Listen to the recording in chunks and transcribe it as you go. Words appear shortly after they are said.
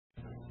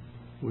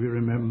we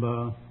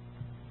remember,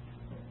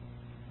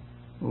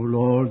 O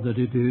Lord, that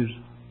it is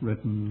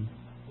written,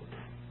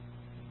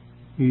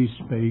 He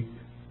spake,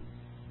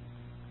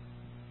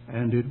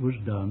 and it was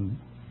done.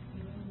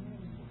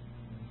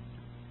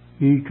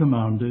 He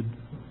commanded,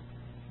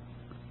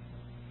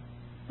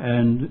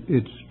 and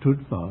it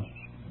stood fast.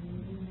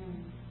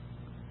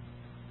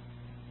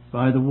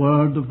 By the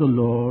word of the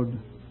Lord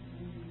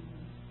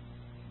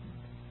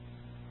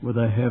were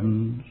the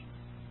heavens,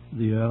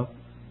 the earth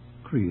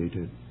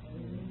created.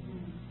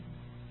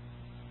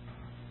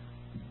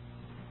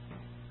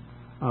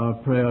 Our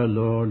prayer,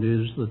 Lord,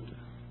 is that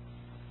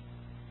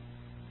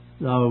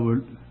Thou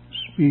wilt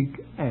speak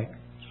acts,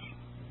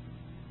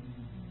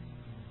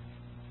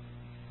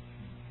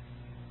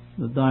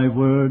 that Thy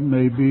word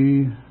may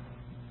be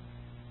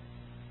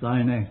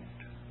Thine act,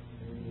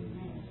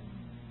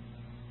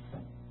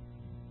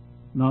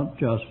 not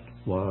just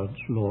words,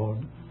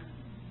 Lord,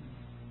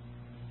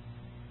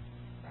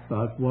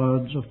 but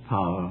words of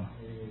power,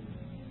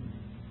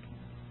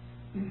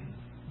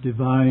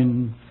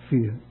 divine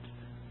fiat,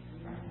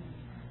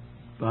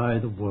 by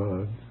the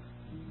word,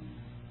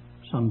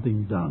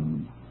 something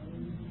done.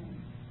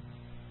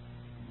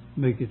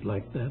 Make it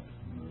like that,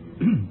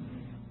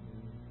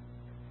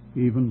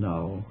 even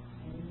now,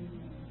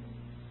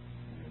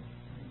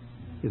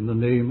 in the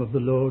name of the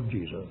Lord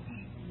Jesus.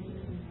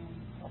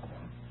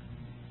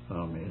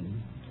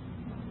 Amen.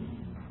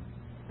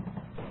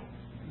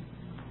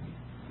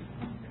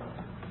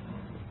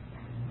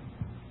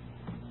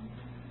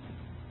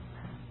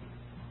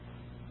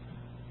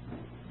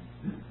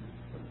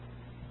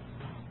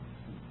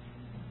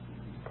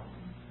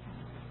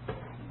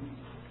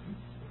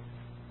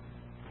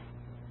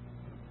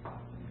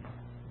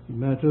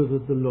 Matter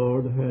that the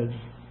Lord has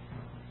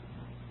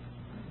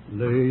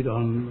laid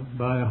on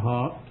my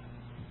heart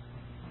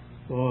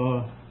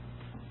for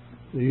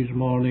these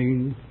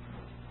morning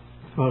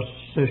first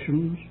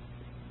sessions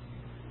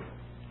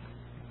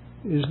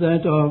is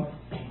that of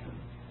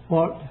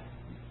what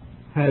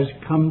has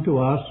come to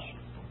us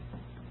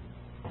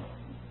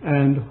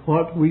and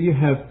what we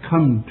have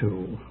come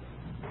to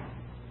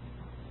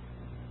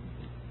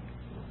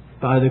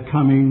by the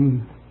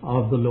coming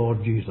of the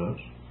Lord Jesus.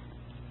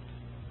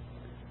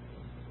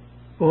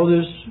 For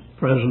this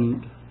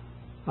present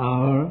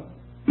hour,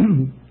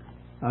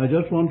 I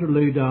just want to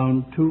lay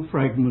down two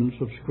fragments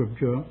of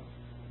Scripture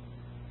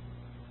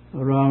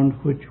around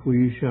which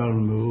we shall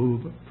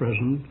move at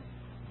present.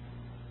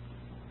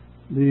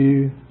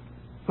 The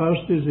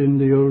first is in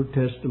the Old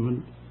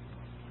Testament,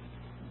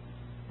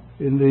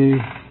 in the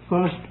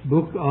first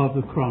book of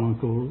the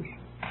Chronicles.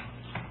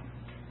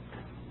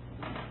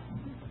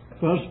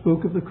 First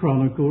book of the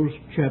Chronicles,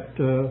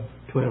 chapter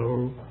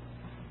 12.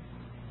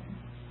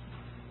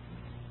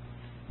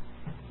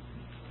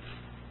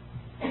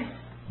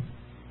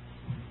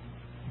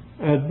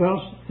 At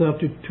verse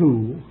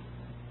 32,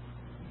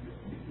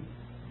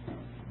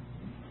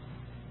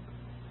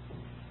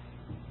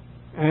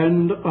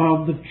 and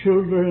of the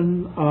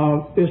children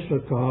of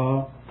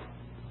Issachar,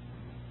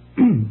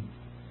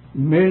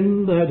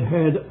 men that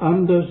had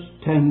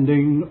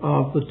understanding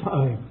of the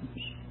times,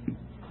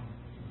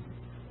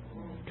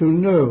 to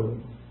know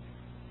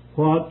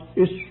what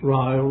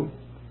Israel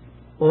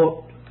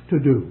ought to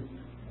do.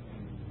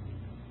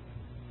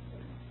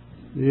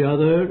 The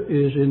other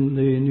is in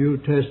the New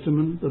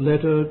Testament, the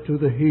letter to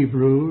the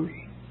Hebrews,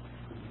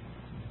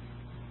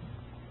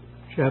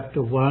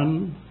 chapter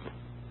 1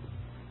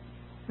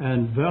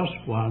 and verse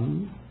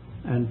 1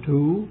 and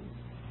 2.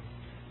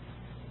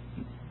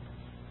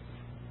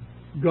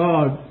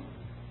 God,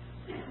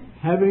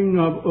 having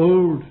of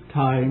old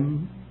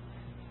time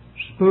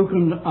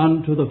spoken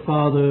unto the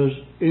fathers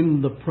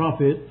in the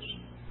prophets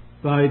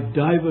by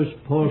divers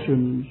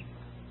portions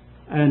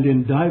and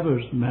in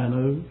divers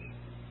manners,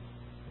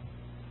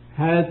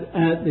 hath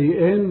at the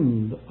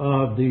end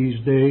of these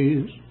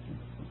days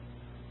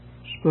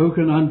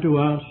spoken unto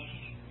us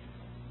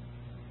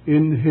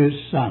in His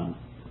Son.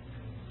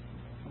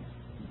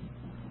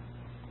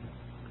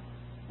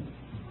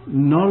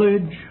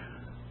 Knowledge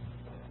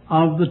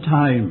of the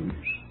times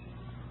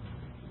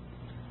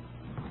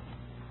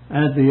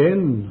at the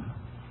end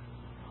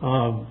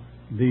of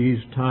these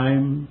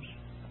times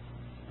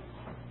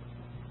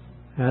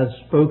hath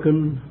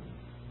spoken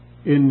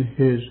in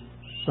His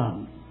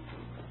Son.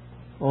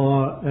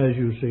 Or, as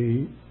you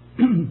see,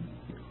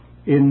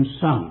 in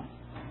Son,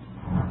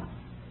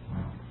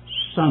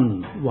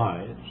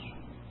 Son-wise.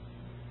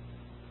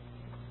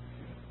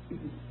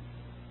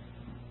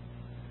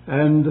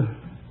 And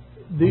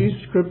these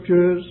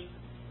scriptures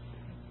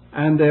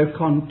and their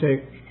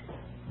context,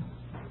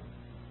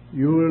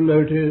 you will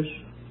notice,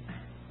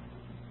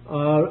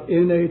 are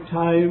in a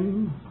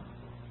time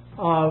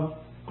of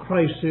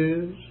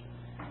crisis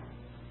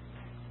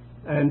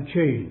and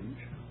change.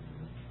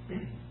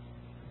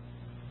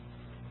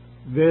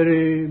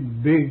 Very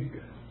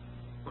big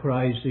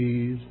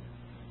crises,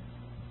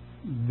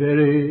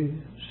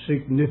 very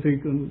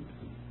significant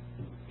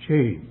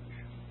change.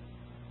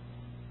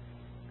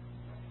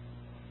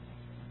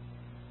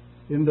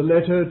 In the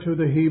letter to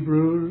the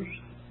Hebrews,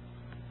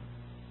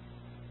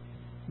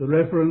 the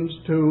reference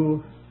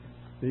to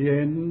the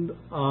end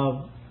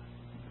of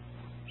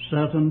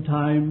certain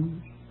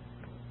times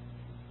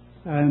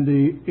and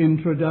the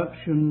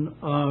introduction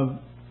of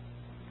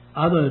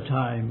other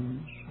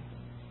times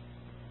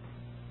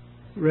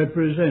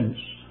represents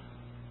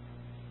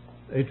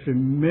a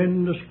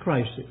tremendous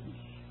crisis,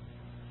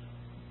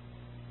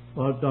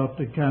 what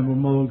Dr. Campbell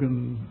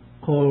Morgan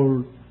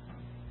called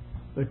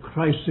the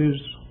crisis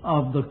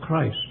of the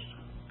Christ.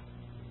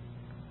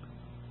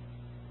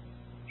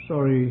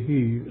 Sorry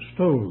he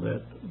stole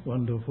that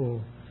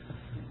wonderful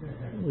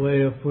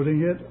way of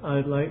putting it.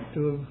 I'd like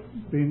to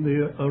have been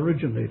the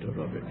originator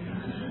of it.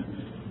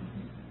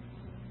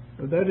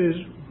 But that is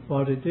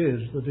what it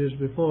is that is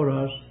before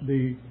us,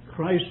 the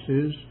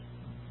crisis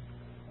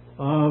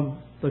of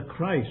the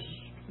Christ,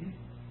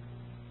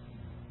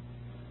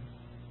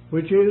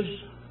 which is,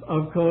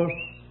 of course,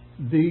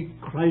 the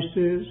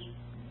crisis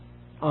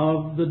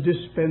of the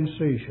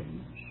dispensations.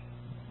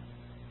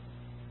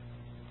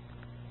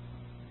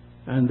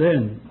 And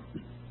then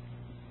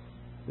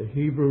the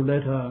Hebrew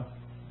letter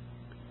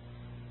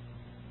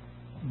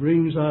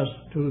brings us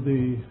to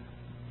the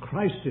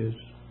crisis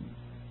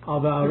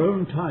of our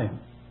own time.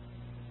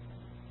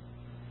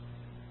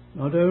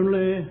 Not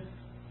only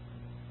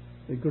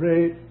the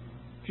great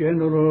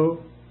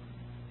general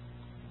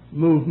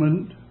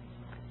movement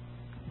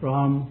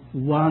from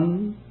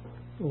one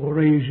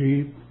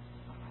regime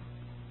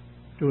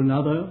to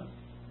another,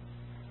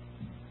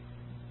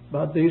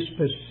 but the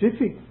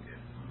specific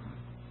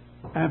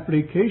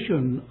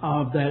application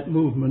of that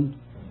movement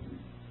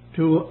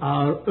to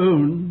our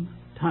own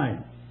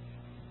time.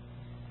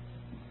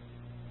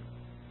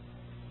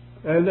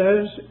 And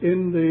as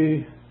in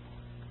the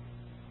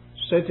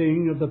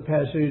setting of the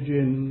passage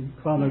in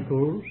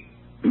Chronicles,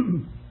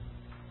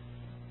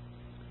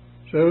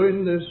 so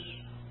in this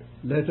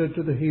letter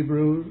to the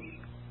Hebrews,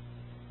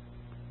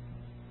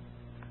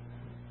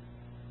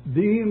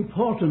 the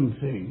important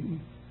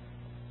thing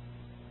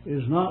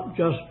is not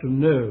just to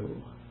know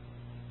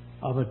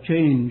of a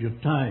change of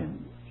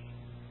times,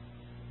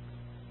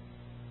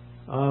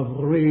 of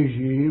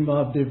regime,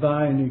 of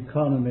divine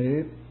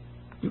economy,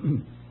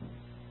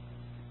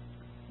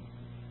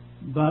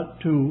 but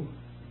to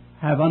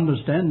have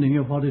understanding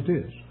of what it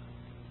is,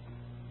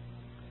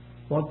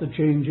 what the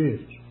change is.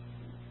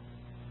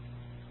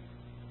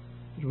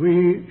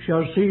 We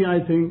shall see, I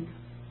think,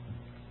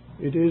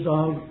 it is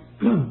of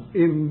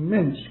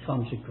immense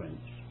consequence,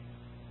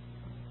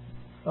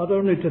 not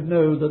only to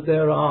know that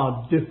there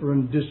are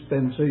different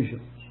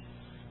dispensations,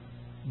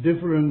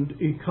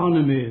 different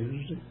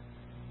economies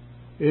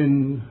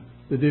in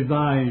the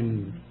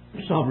divine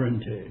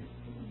sovereignty,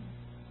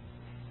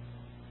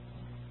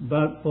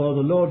 but for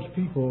the Lord's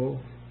people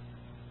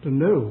to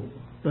know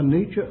the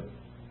nature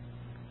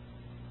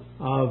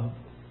of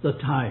the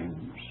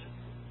times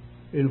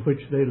in which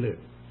they live.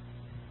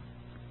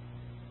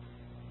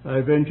 I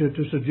venture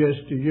to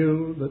suggest to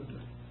you that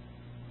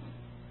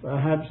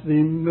perhaps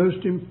the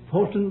most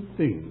important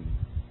thing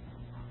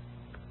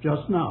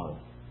just now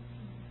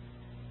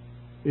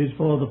is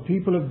for the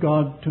people of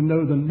God to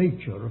know the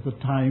nature of the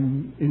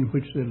time in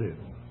which they live,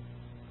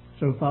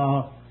 so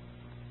far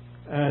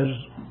as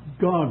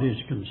God is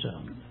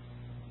concerned.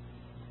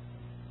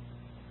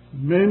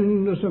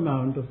 Tremendous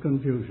amount of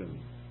confusion.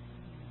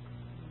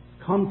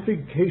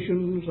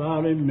 Complications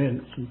are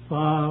immense and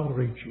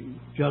far-reaching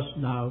just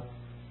now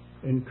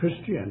in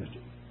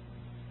Christianity.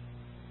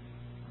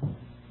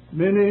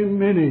 Many,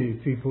 many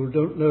people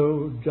don't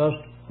know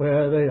just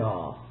where they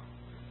are.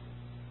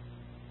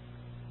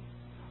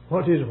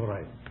 What is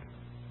right?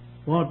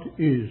 What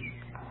is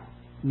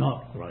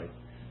not right?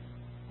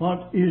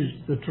 What is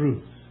the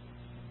truth?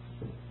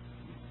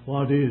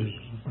 What is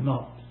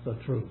not the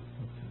truth?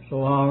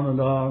 So on and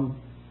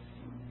on.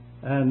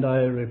 And I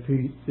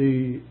repeat,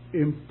 the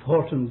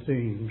important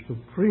thing,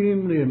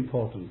 supremely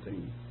important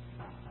thing,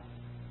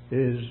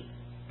 is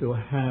to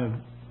have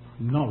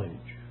knowledge,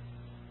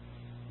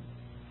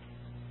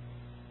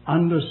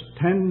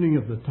 understanding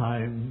of the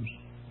times,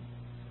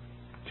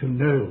 to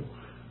know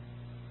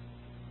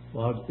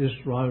what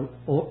Israel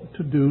ought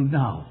to do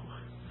now,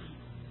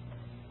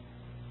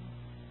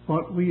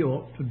 what we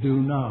ought to do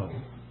now,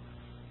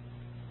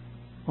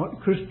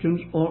 what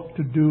Christians ought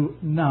to do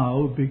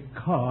now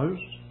because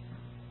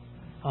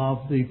of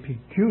the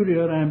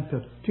peculiar and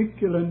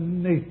particular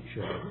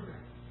nature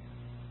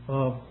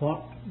of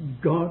what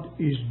God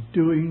is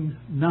doing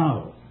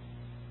now.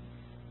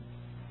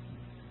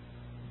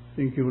 I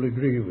think you will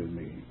agree with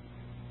me.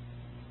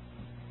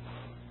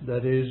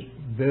 That is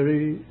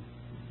very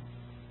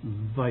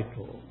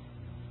vital.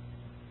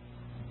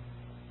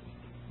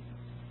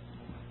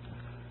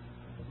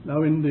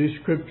 Now, in the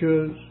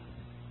Scriptures,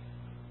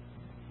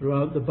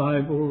 throughout the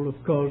Bible,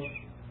 of course,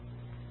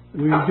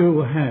 we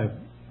do have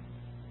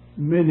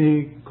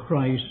many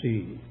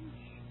crises,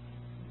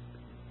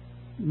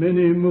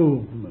 many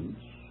movements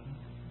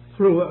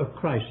through a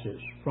crisis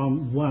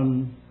from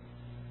one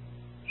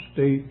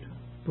state,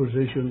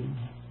 position,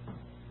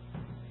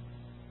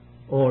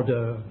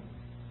 order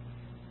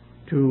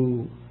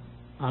to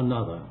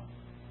another.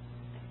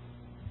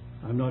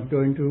 I'm not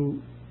going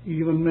to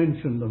even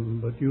mention them,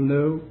 but you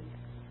know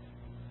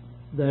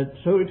that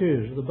so it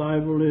is. The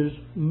Bible is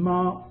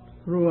marked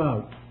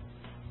throughout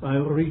by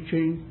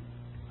reaching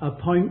a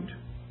point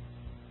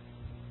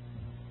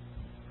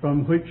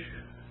from which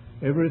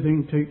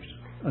everything takes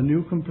a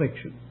new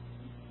complexion,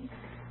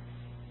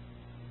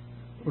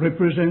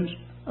 represents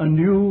a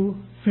new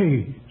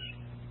phase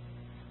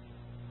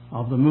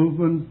of the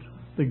movement,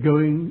 the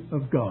going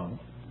of God.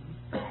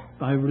 The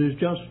Bible is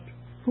just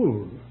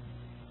full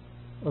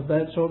of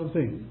that sort of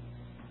thing.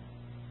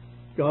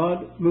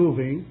 God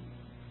moving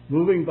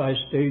by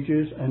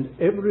stages, and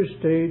every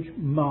stage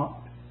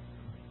marked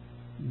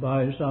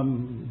by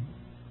some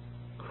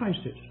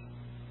crisis.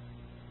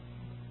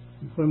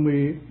 When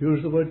we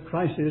use the word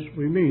crisis,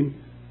 we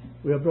mean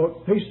we are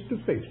brought face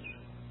to face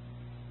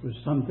with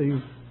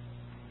something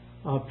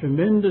of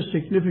tremendous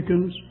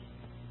significance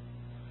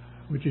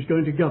which is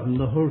going to govern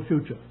the whole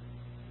future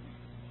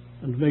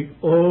and make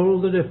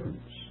all the difference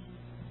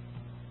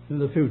in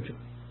the future.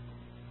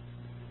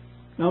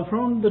 Now,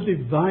 from the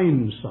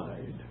divine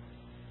side,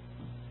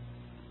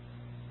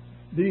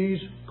 these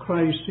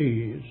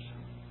crises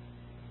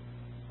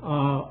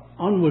are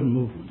onward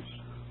movements.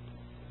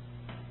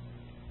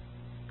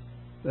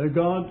 They're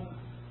God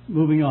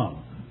moving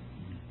on.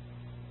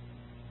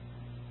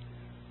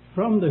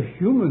 From the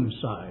human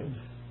side,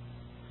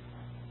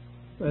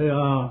 they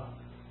are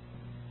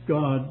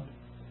God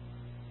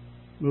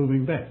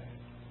moving back.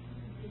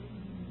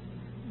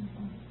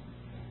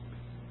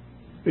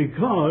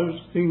 Because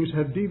things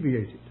have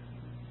deviated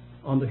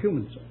on the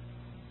human side.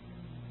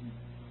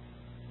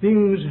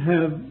 Things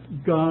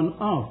have gone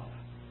off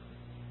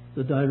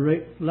the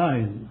direct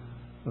line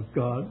of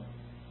God,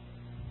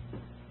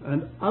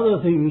 and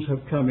other things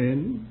have come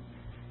in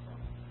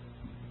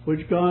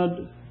which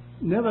God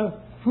never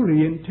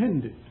fully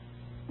intended.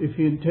 If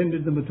He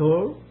intended them at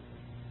all,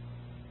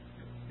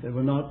 they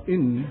were not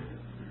in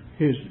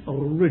His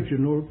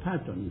original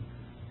pattern.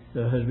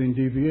 There has been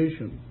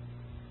deviation.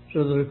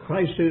 So that a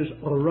crisis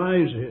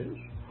arises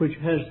which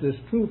has this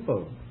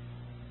twofold,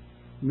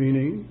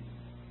 meaning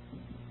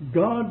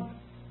God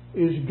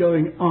is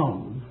going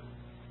on,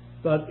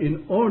 but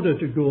in order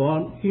to go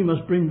on, He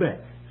must bring back.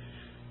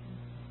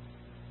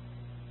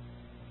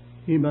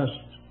 He must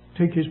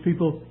take His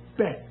people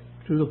back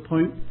to the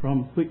point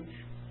from which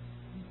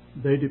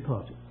they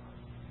departed.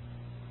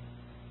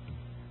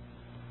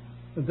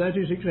 And that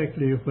is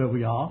exactly where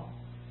we are.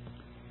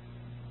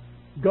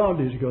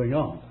 God is going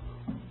on.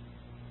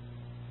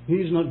 He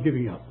is not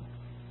giving up.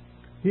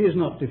 He is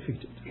not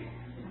defeated.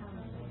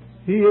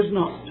 He is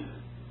not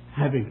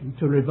having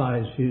to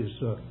revise His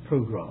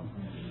program.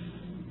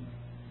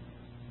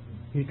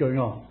 He's going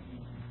on.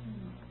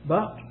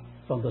 But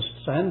from the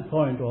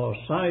standpoint or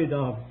side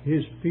of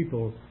His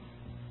people,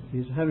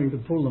 He's having to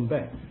pull them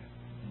back.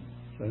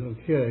 So look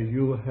here,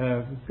 you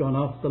have gone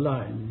off the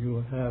line.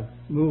 You have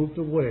moved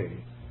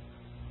away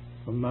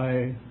from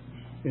my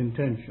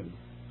intention.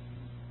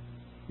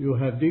 You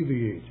have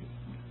deviated.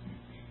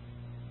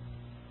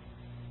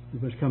 You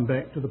must come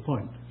back to the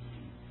point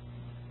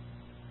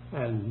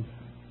and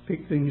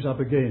pick things up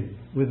again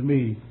with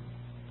me.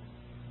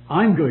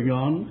 I'm going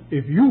on.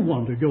 If you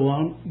want to go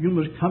on, you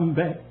must come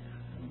back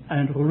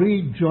and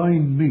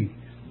rejoin me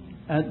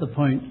at the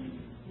point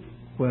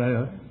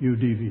where you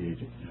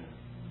deviated.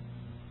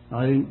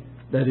 I think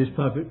that is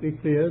perfectly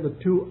clear. The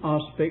two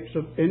aspects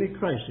of any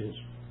crisis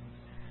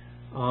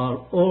are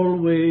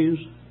always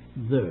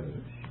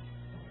theirs.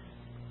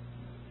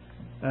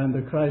 And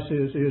the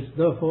crisis is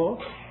therefore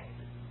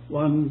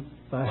one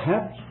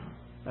perhaps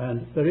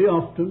and very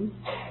often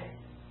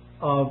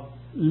of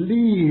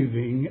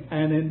leaving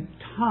an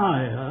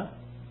entire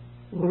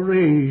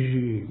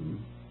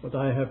regime, what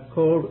I have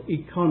called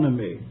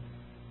economy,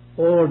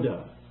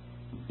 order,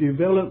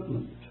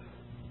 development,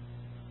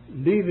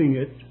 leaving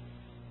it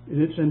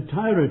in its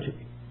entirety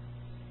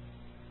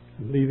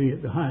and leaving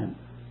it behind.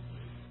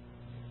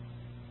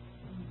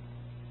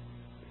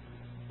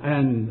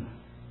 And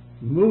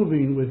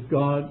moving with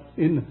God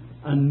in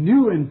a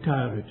new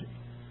entirety,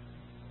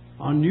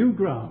 on new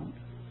ground,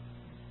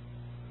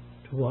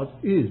 to what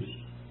is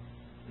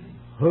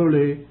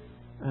wholly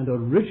and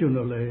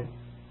originally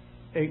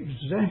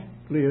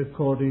exactly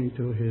according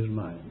to His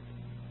mind.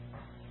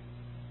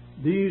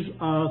 These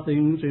are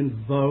things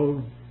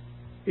involved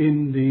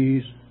in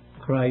these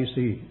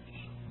crises.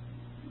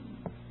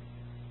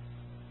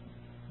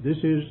 This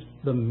is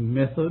the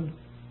method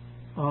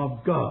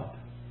of God.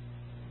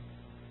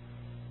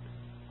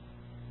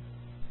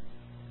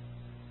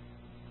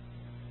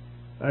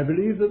 I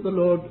believe that the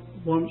Lord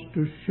wants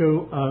to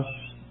show us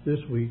this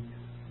week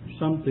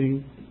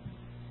something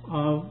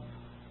of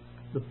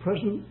the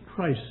present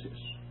crisis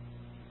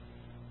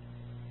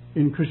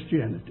in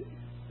Christianity.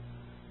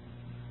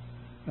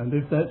 And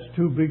if that's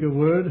too big a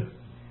word,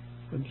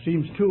 it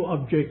seems too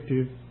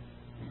objective,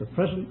 the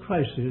present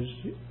crisis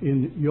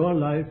in your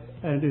life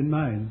and in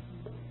mine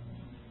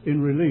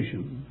in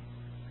relation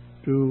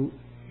to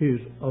His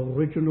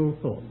original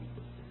thought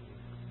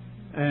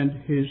and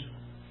His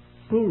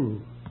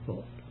full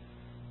thought.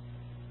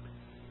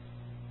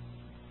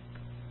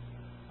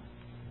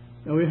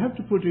 Now we have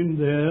to put in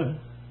there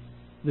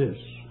this.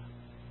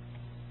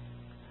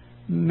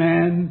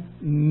 Man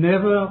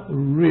never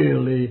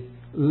really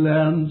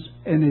learns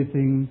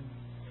anything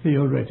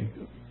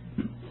theoretical.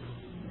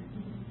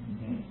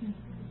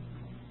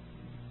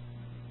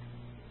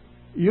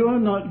 You are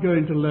not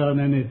going to learn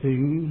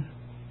anything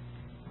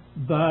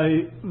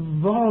by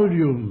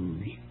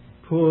volumes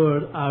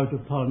poured out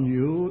upon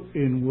you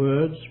in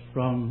words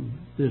from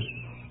this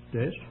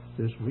desk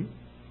this week.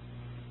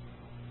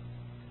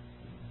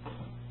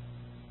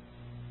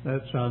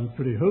 That sounds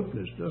pretty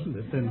hopeless, doesn't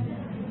it? Then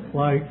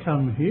why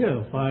come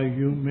here? Why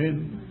you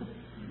men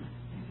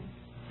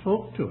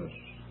talk to us?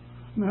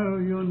 No,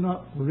 you're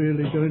not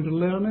really going to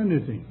learn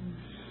anything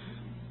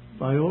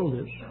by all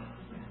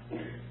this.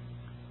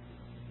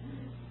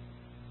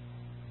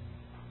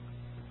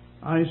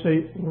 I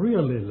say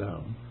really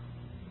learn.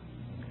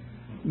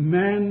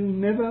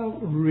 Man never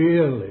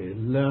really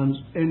learns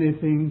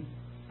anything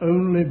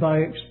only by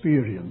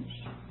experience.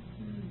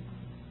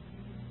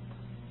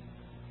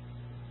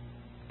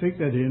 Take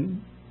that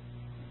in,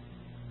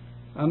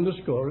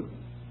 underscore it.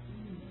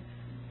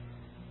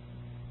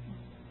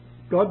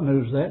 God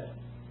knows that,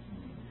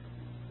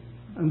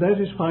 and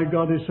that is why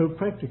God is so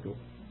practical.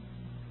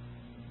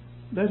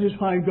 That is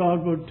why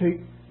God would take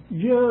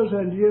years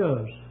and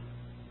years,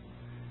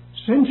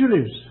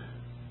 centuries,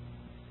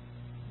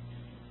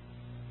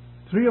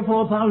 3,000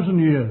 or 4,000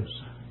 years,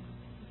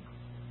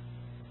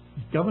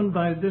 governed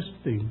by this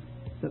thing,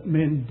 that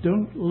men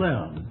don't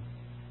learn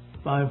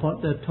by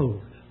what they're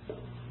told.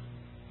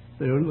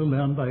 They only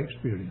learn by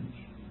experience.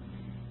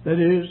 That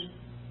is,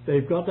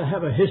 they've got to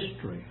have a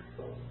history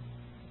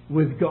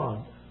with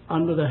God,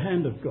 under the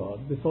hand of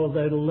God, before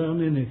they'll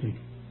learn anything.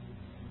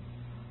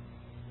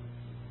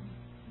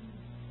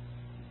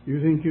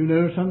 You think you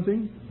know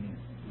something?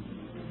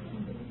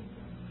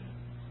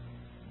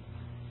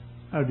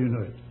 How do you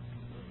know it?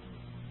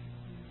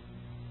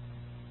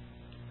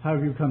 How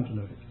have you come to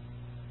know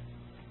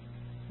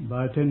it?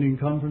 By attending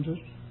conferences?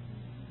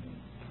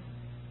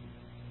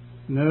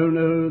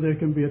 No, there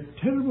can be a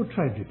terrible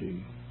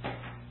tragedy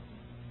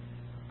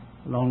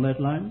along that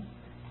line.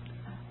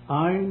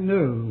 I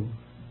know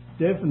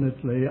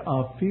definitely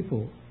of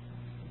people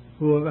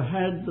who have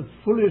had the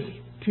fullest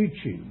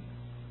teaching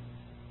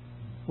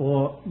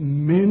for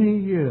many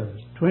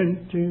years,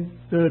 20,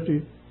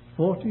 30,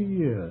 40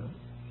 years,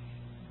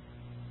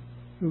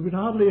 who could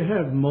hardly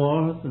have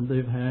more than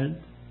they've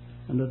had,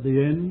 and at the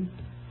end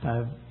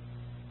have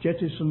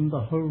jettisoned the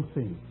whole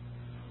thing.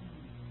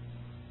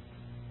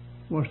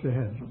 Wash their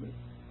hands of it.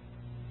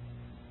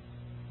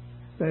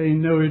 They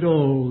know it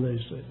all, they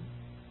say.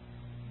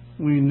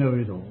 We know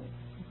it all.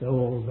 They're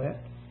all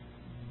that.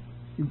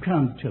 You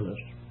can't tell us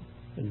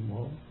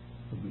anymore.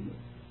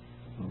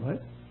 All right?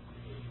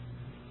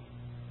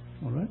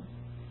 All right?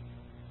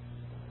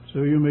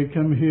 So you may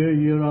come here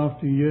year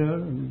after year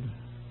and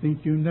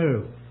think you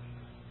know.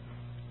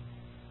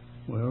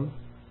 Well,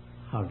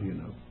 how do you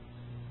know?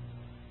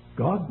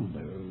 God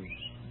knows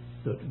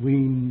that we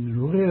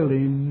really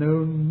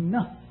know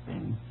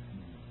nothing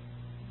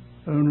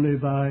only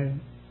by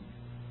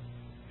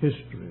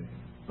history,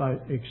 by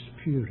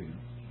experience.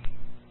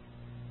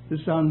 This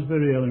sounds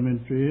very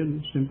elementary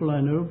and simple, I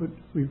know, but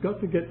we've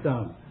got to get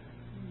down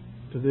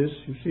to this.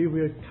 You see,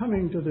 we are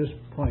coming to this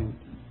point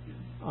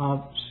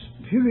of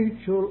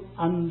spiritual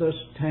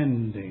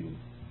understanding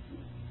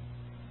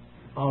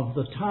of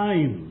the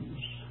times,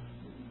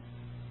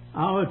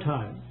 our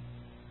time,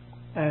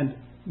 and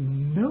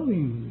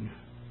knowing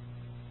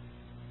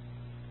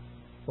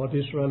what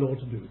Israel ought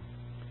to do.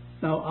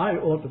 Now, I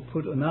ought to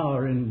put an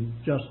hour in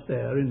just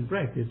there, in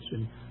brackets,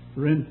 in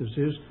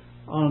parentheses,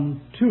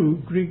 on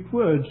 2 Greek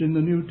words in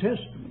the New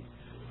Testament.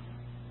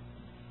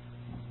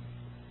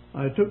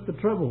 I took the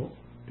trouble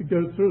to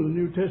go through the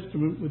New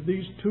Testament with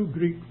these 2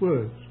 Greek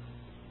words.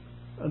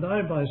 And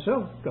I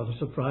myself got a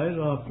surprise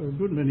after a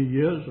good many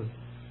years of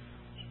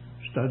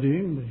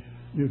studying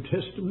the New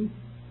Testament,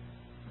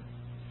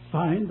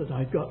 find that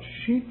I got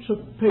sheets of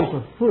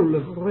paper full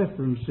of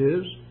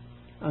references,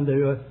 and they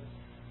were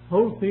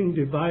whole thing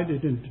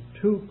divided into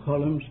 2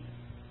 columns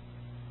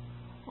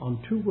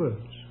on 2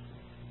 words,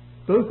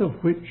 both of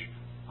which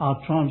are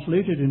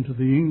translated into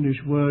the English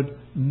word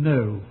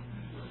know.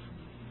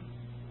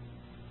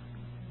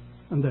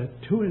 And they're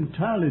 2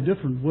 entirely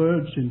different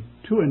words in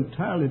 2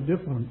 entirely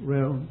different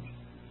realms.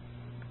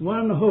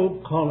 One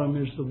whole column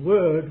is the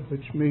word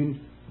which means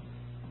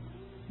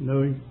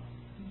knowing,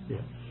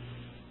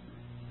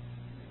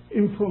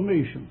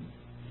 information.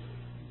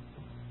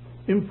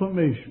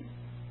 Information.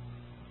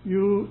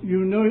 You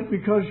know it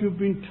because you've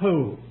been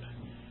told.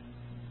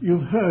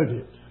 You've heard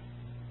it.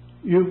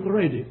 You've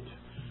read it.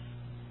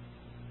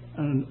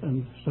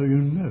 And so you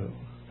know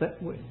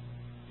that way.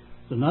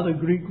 It's another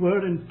Greek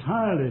word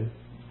entirely,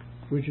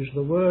 which is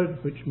the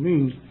word which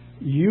means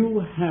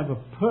you have a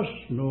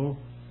personal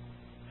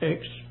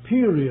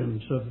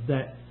experience of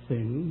that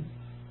thing,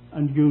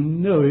 and you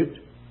know it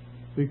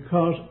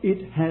because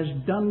it has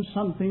done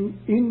something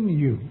in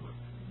you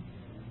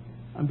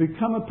and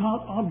become a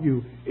part of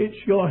you. It's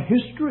your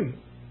history.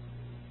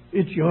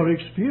 It's your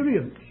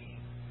experience.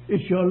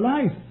 It's your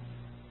life.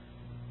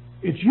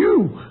 It's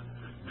you.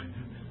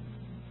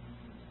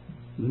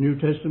 The New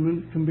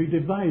Testament can be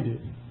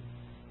divided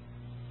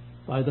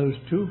by those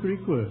two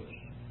Greek words.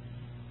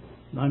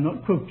 And I'm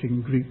not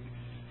quoting Greek.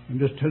 I'm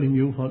just telling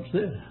you what's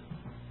there.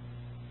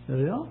 There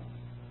they are.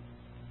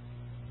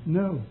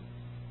 No.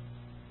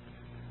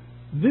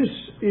 This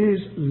is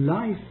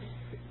life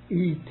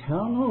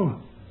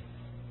eternal,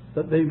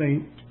 that they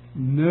may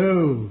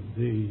know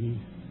thee,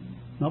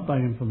 not by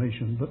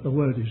information, but the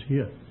word is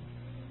here.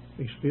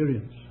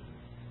 Experience.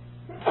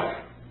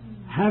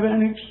 Have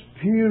an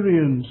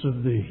experience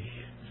of thee.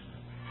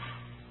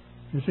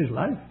 This is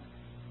life.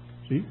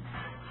 See?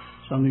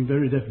 Something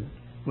very definite.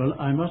 Well,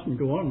 I mustn't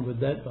go on with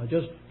that. I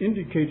just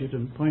indicated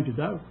and pointed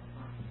out.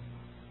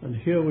 And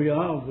here we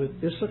are with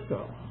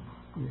Issachar,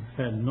 who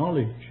had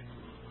knowledge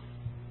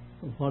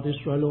of what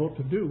Israel ought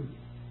to do.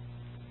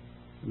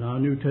 And our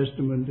New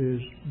Testament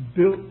is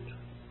built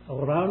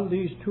around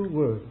these two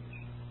words.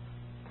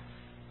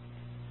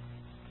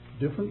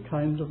 Different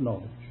kinds of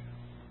knowledge.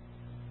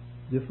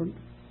 Different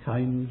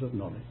kinds of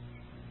knowledge.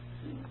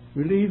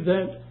 We leave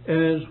that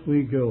as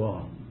we go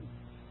on.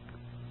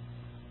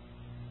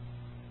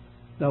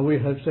 Now, we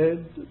have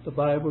said that the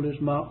Bible is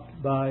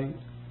marked by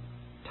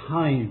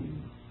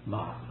time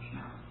marks,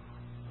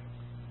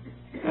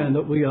 and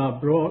that we are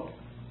brought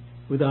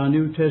with our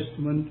New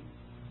Testament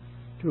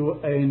to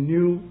a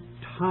new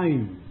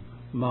time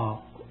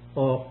mark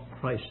or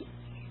crisis.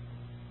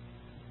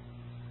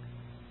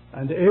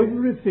 And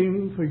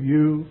everything for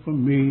you, for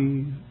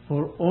me,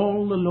 for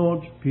all the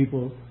Lord's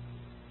people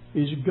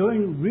is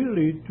going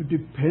really to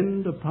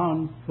depend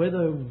upon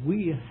whether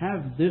we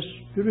have this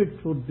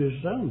spiritual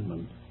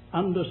discernment,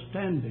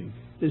 understanding,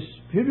 this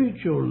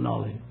spiritual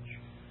knowledge,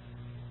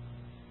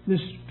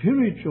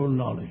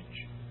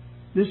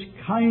 this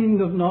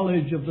kind of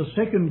knowledge of the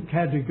second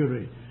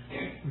category,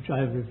 which I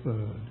have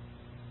referred,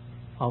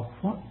 of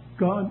what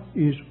God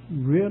is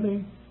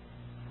really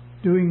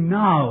doing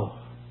now,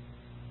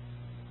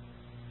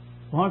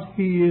 what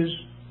He is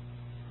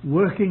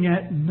working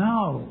at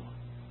now,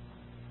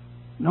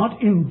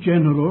 not in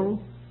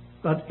general,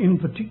 but in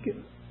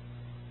particular.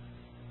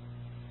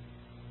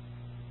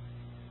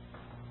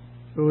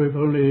 So if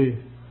only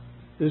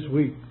this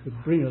week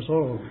could bring us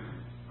all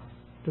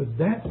to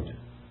that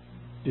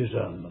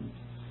discernment.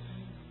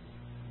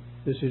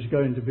 This is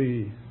going to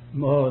be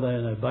more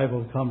than a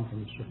Bible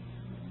conference of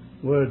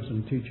words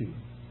and teaching.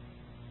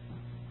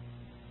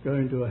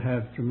 Going to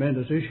have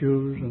tremendous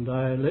issues, and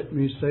let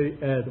me say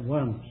at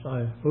once,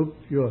 I hope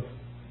you're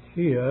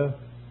here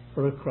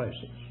for a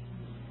crisis.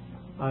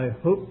 I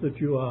hope that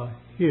you are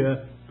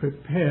here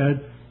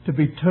prepared to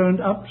be turned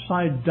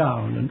upside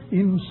down and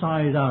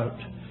inside out.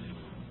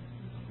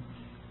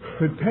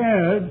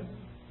 Prepared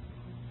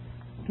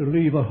to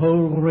leave a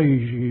whole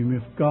regime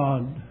if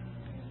God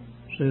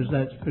says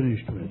that's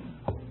finished with.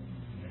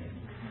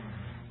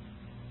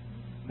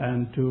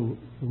 And to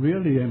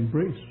really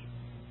embrace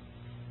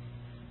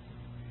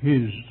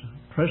His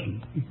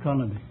present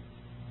economy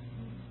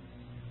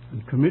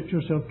and commit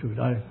yourself to it.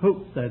 I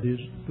hope that is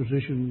the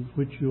position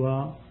which you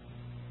are.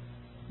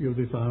 You'll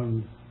be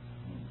found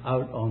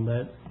out on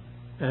that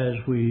as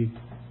we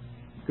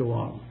go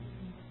on.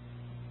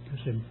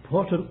 It's an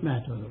important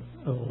matter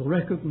of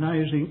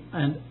recognizing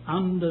and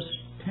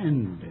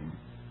understanding,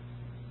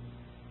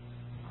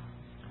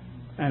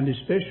 and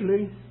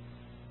especially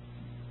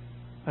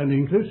and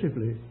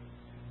inclusively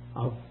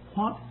of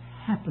what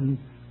happened,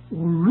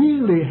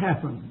 really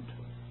happened,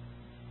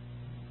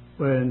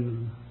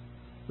 when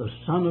the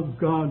Son of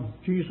God,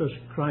 Jesus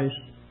Christ,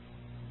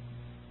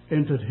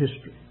 entered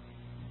history,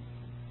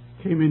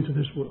 came into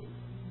this world.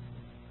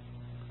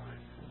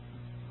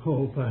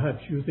 Oh, perhaps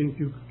you think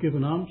you could give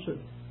an answer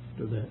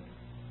to that.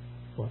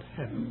 What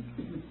happened?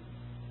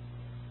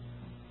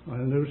 I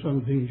know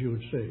some things you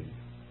would say.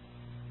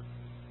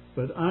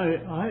 But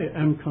I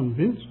am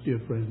convinced,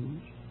 dear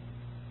friends,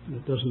 and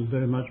it doesn't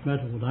very much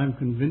matter what I'm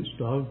convinced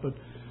of, but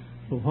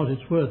for what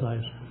it's worth, I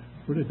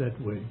put it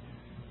that way,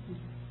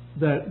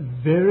 that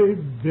very,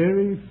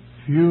 very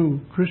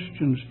few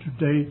Christians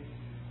today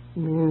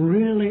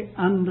really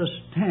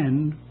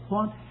understand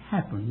what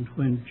happened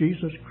when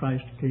Jesus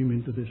Christ came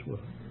into this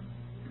world.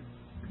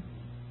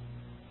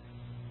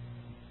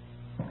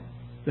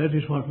 That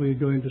is what we're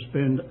going to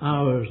spend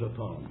hours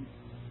upon,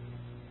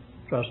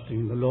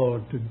 trusting the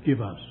Lord to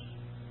give us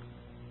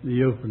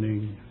the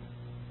opening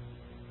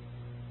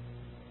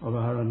of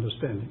our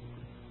understanding.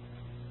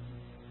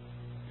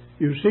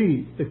 You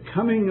see, the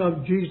coming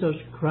of Jesus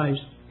Christ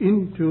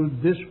into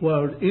this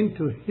world,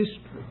 into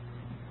history,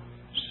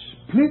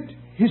 split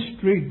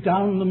history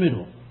down the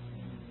middle.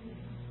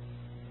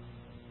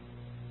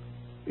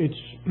 It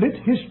split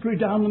history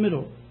down the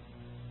middle.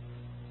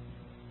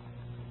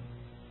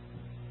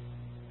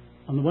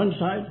 On the one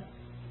side,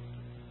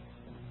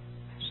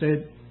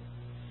 said,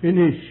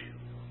 finish.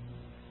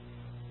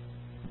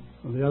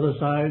 On the other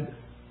side,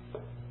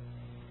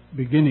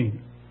 beginning.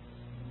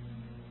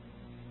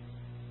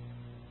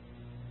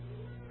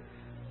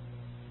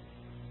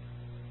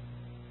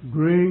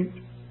 Great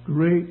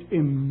great,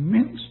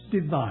 immense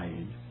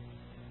divide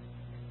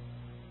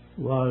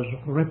was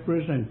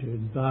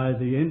represented by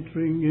the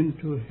entering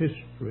into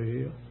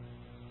history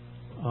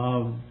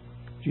of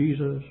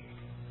Jesus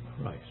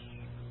Christ.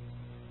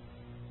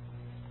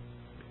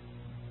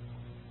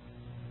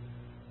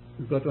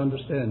 You've got to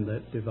understand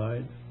that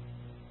divide.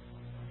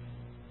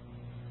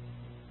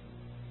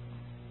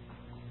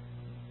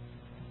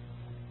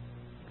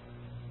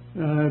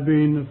 There have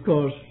been, of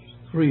course,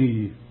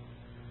 3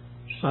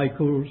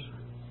 cycles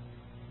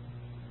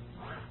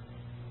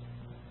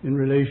in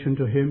relation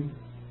to him.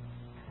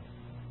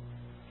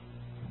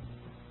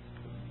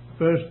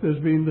 First,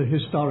 there's been the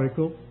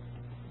historical.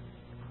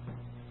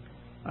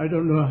 I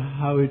don't know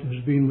how it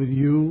has been with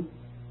you.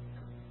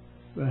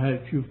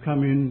 Perhaps you've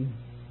come in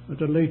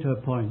at a later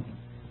point.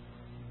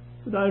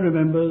 But I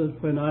remember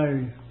that when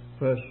I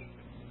first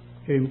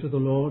came to the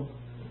Lord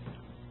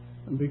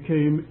and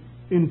became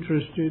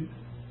interested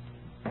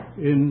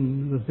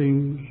in the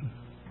things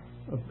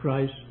of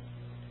Christ,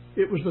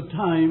 it was the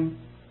time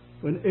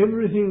when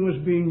everything was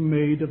being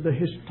made of the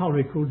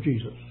historical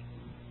Jesus.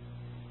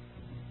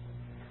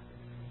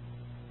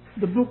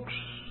 The books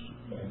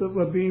that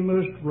were being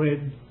most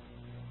read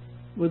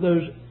were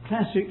those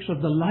classics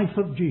of the life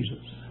of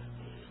Jesus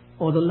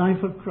or the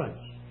life of Christ.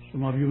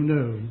 Some of you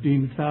know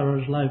Dean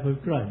Farrar's Life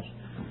of Christ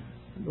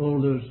and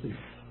all those things.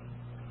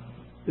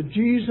 The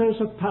Jesus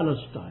of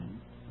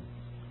Palestine,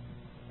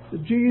 the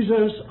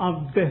Jesus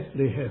of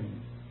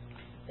Bethlehem,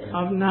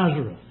 of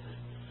Nazareth,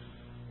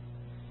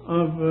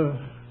 of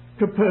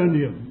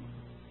Capernaum,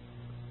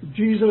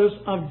 Jesus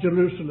of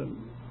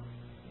Jerusalem,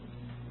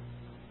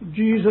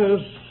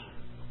 Jesus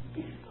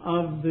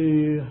of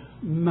the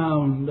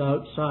mound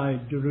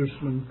outside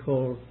Jerusalem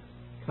called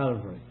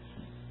Calvary,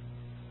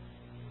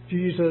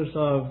 Jesus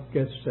of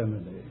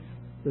Gethsemane,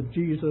 the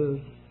Jesus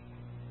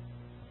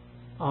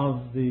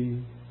of the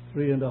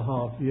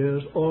 3.5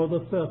 years or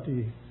the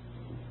 30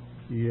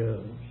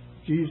 years,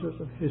 Jesus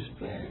of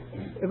history.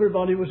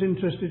 Everybody was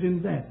interested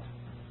in that.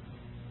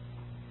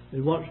 They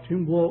watched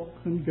him walk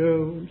and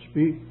go and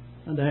speak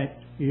and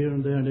act here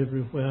and there and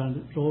everywhere, and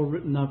it's all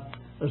written up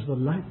as the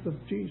life of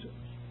Jesus.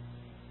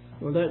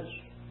 Well, that's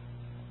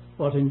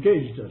what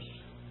engaged us.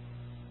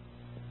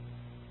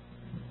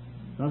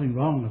 Nothing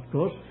wrong, of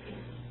course,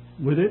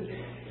 with it.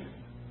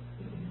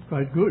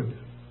 Quite good.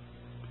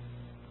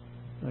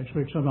 I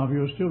expect some of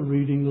you are still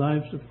reading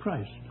Lives of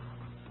Christ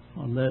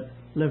on that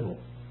level.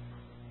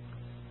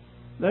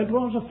 That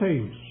was a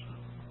phase,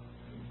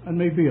 and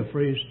maybe a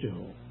phase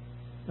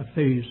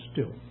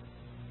still.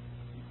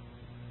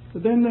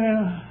 But then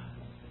there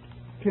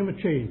came a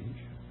change,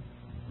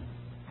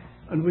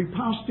 and we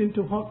passed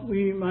into what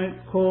we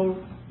might call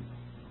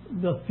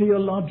the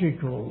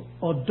theological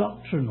or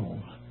doctrinal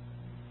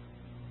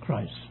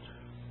Christ.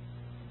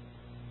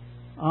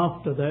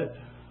 After that,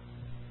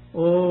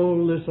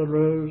 all this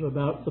arose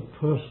about the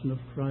person of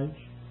Christ,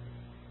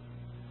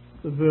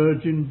 the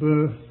virgin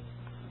birth,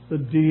 the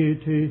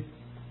deity,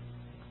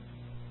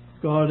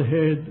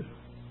 Godhead,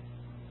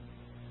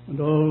 and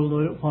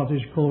all what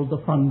is called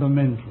the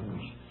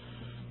fundamentals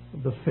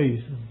of the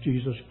faith of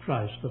Jesus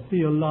Christ, the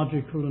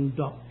theological and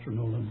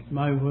doctrinal. And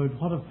my word,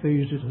 what a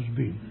phase it has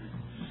been.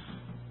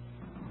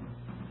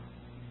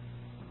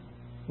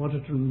 What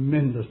a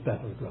tremendous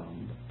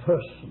battleground the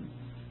person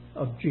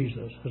of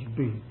Jesus has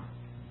been.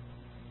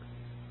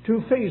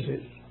 2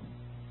 phases.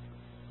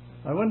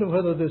 I wonder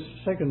whether this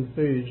second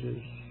phase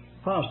is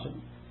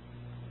passing.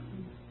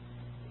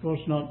 Of course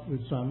not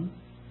with some.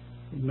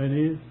 With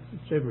many,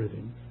 it's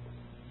everything.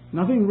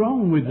 Nothing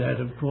wrong with that,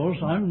 of course.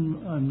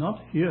 I'm not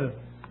here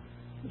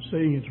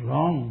saying it's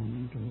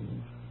wrong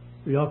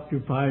to be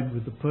occupied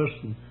with the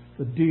person,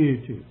 the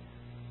deity,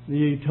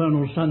 the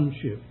eternal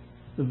sonship,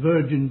 the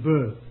virgin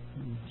birth,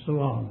 and so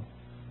on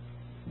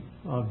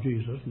of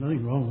Jesus.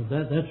 Nothing wrong with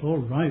that. That's all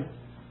right.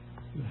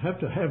 You have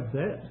to have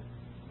that.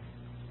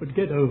 But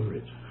get over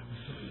it.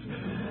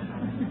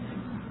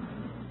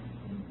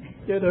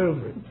 Get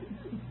over it.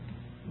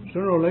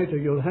 Sooner or later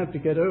you'll have to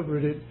get over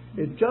it.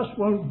 It just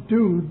won't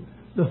do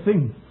the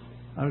thing.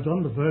 I was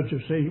on the verge of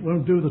saying it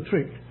won't do the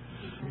trick.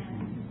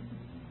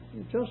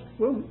 It just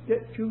won't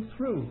get you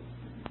through.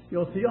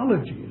 Your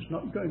theology is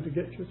not going to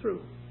get you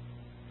through.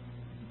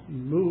 You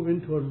move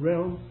into a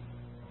realm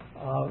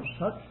of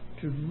such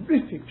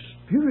terrific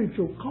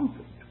spiritual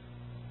conflict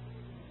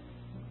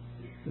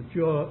that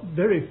your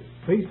very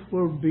faith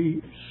will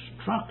be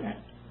struck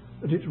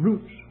at its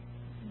roots.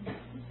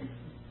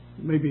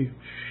 It may be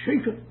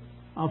shaken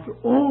after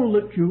all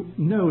that you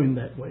know in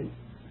that way,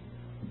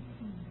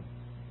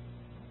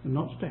 and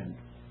not stand.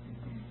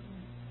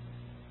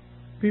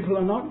 People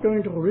are not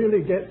going to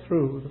really get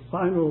through the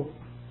final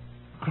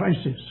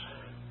crisis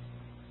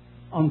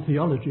on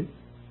theology,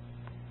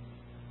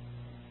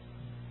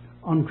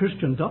 on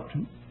Christian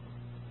doctrine,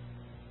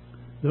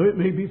 though it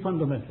may be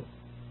fundamental.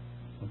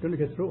 Not going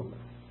to get through on that.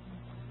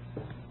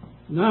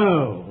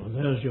 Now,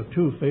 there's your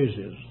 2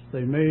 phases.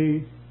 They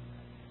may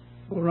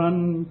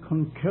run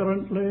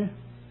concurrently,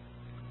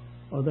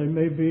 or they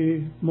may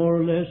be more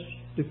or less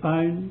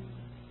defined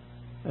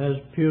as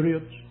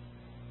periods.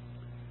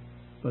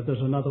 But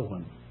there's another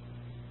one,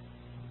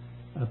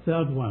 a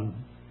third one,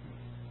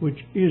 which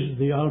is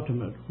the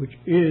ultimate, which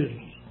is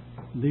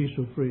the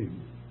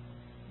supreme.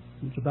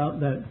 It's about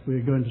that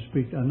we're going to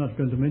speak. I'm not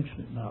going to mention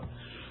it now.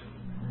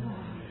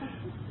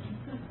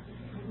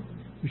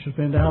 We shall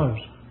spend hours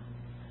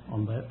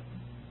on that.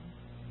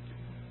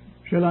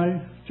 Shall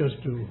I,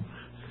 just to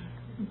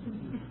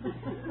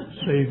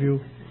save you?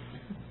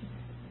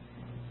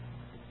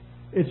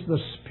 It's the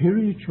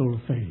spiritual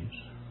phase.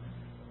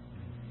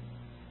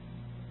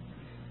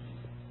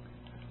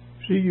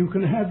 See, you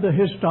can have the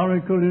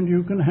historical and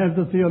you can have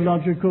the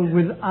theological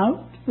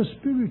without the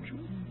spiritual.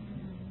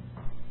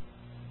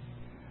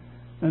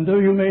 And though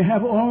you may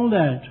have all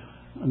that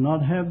and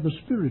not have the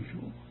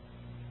spiritual,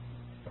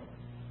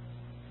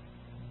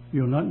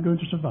 you're not going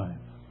to survive.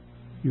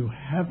 You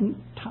haven't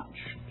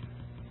touched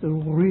the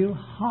real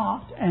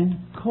heart and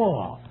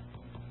core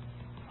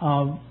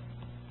of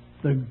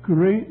the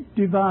great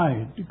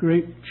divide, the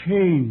great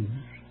change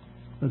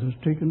that has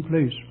taken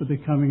place with the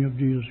coming of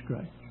Jesus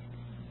Christ.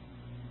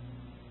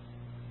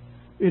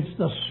 It's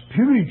the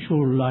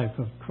spiritual life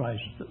of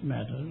Christ that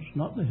matters,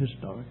 not the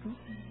historical.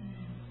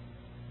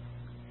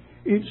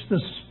 It's the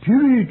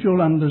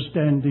spiritual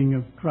understanding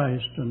of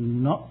Christ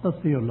and not the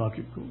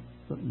theological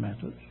that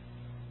matters.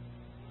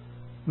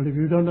 Well, if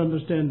you don't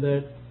understand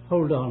that,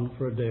 hold on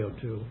for a day or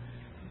two,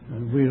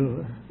 and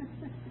we'll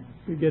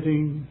be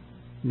getting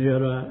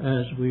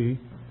nearer as we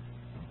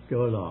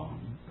go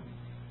along.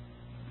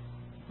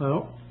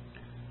 Well,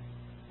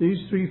 these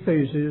three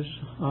phases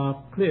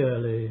are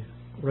clearly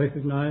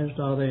recognized,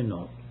 are they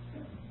not?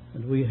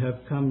 And we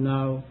have come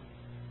now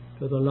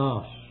to the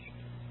last,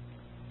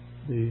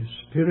 the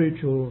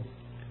spiritual,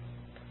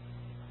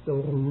 the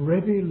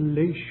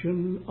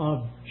revelation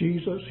of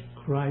Jesus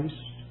Christ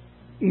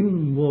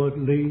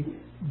inwardly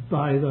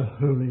by the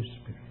Holy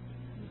Spirit.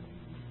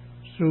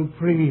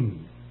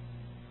 Supreme.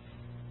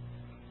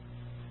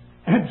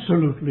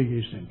 Absolutely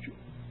essential.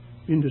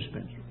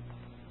 Indispensable.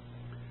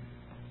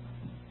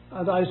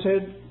 And I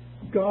said,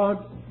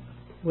 God,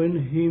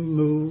 when He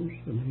moves,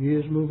 and He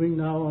is moving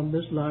now on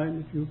this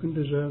line, if you can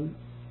discern,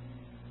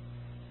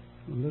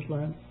 on this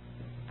line,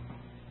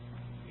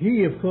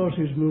 He, of course,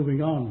 is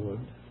moving onward,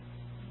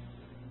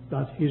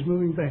 but He's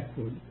moving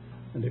backward.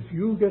 And if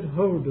you get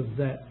hold of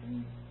that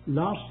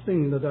last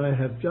thing that I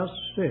have just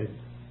said,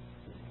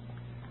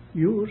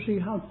 you will see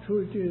how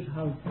true it is,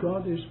 how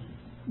God is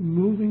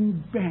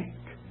moving back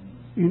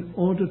in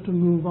order to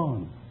move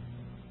on.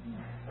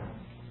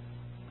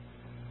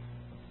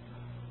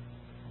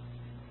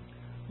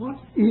 What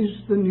is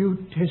the New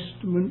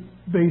Testament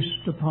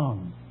based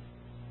upon?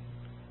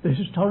 The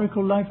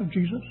historical life of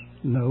Jesus?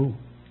 No.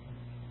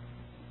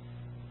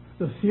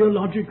 The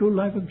theological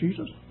life of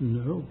Jesus?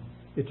 No.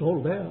 It's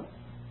all there.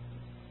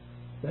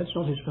 That's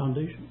not His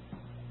foundation.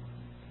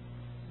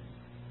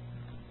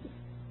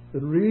 The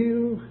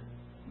real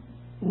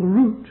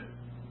root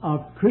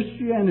of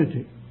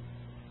Christianity,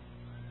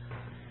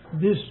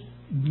 this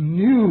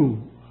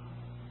new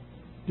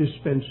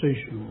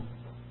dispensational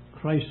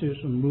crisis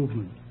and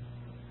movement,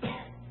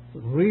 the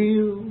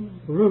real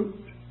root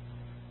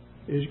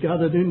is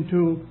gathered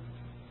into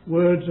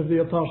words of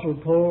the Apostle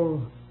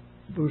Paul,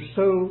 who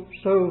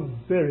so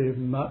very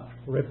much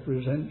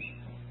represents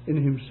in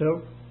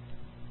himself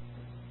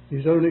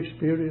his own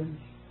experience,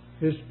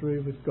 history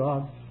with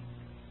God,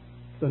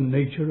 the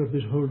nature of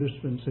this whole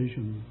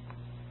dispensation.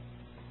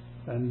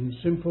 And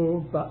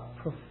simple but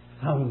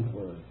profound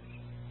words.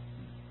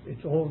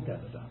 It's all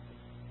gathered up.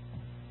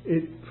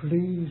 It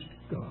pleased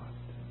God.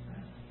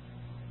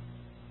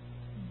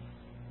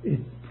 It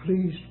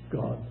pleased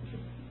God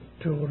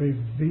to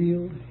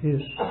reveal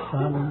His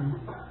Son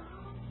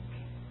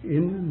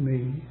in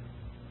me.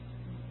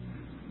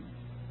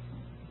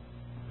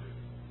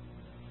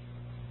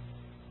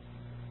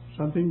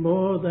 Something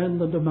more than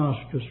the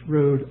Damascus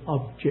Road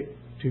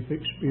objective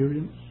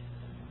experience.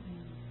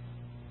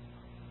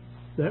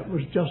 That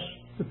was just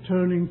the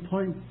turning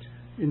point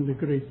in the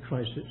great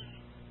crisis.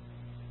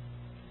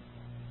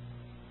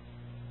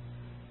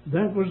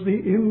 That was the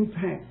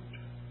impact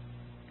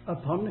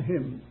upon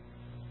him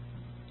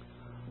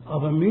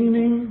of a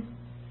meaning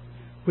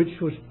which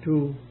was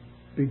to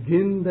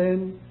begin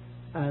then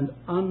and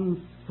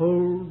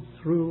unfold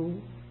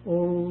through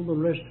all the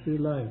rest of his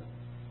life.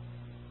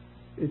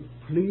 It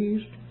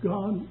pleased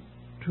God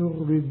to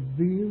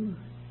reveal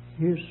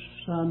His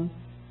Son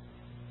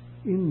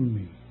in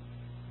me.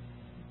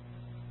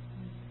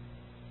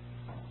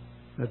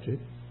 That's it.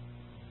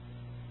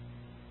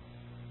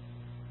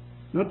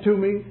 Not to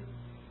me,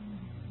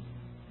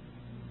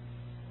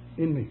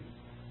 in me.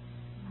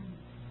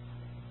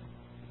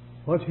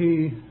 What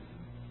he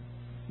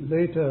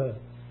later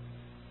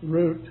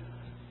wrote,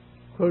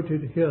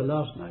 quoted here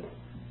last night.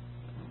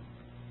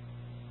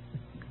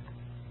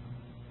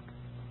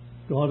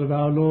 God of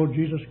our Lord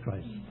Jesus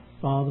Christ,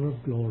 Father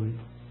of glory,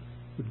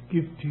 would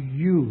give to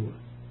you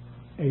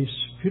a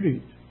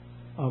spirit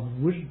of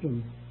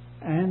wisdom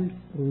and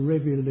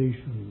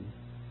revelation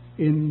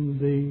in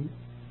the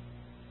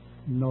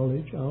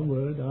knowledge, our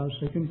word, our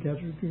second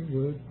category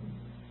word,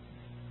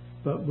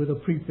 but with a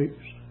prefix,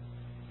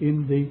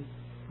 in the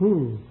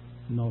full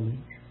knowledge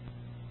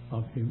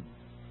of Him,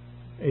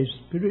 a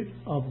spirit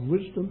of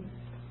wisdom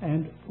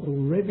and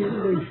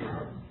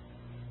revelation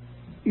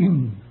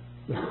in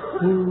the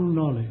full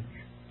knowledge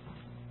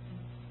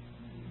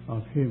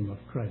of Him, of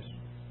Christ.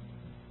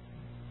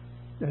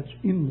 That's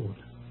inward.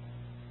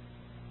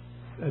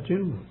 That's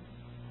inward.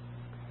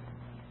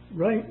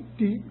 Right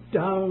deep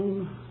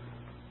down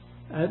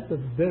at the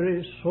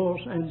very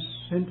source and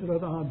center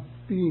of our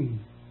being,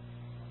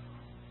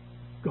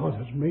 God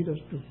has made us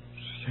to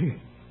see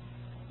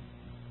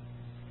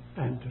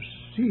and to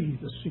see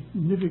the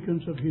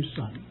significance of His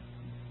Son,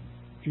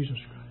 Jesus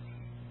Christ.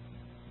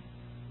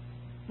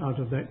 Out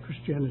of that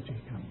Christianity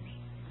comes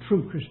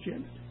true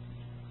Christianity.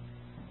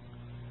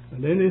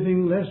 And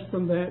anything less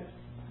than that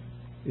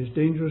is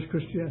dangerous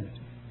Christianity.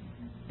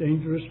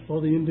 Dangerous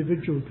for the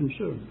individual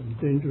concerned and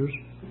dangerous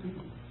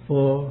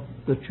for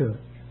the church.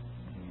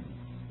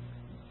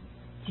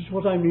 This is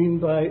what I mean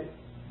by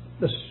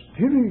the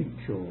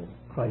spiritual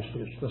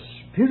crisis, the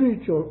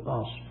spiritual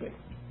aspect.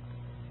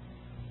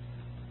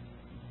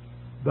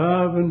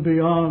 Above and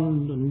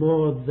beyond and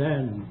more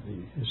than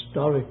the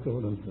historical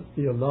and the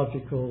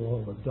theological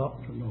or the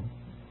doctrinal,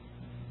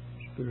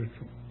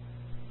 spiritual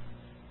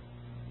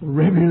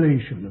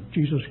revelation of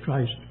Jesus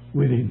Christ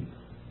within.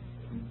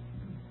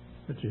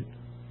 That's it.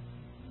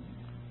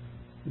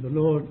 The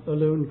Lord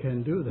alone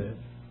can do that.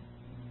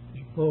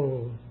 As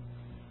Paul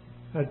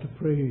had to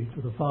pray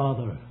to the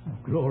Father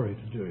of glory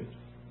to do it.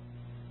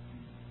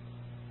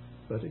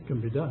 But it can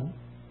be done.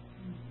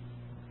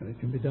 And it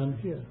can be done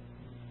here.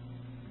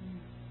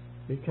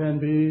 It can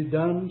be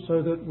done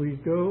so that we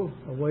go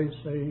away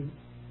saying,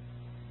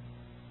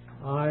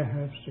 I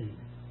have seen.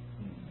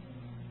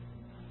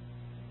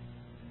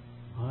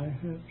 I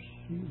have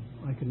seen.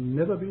 I can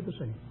never be the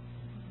same.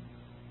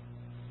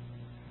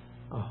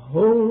 A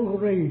whole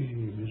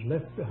regime is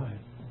left behind.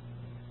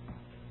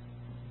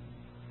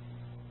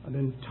 An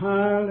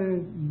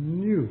entirely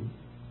new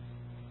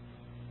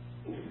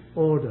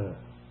order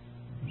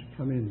has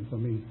come in for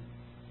me.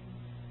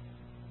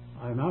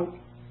 I'm out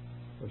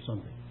of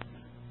something,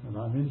 and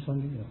I'm in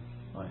something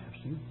else. I have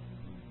seen.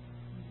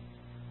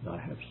 And I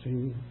have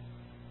seen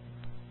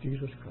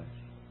Jesus Christ.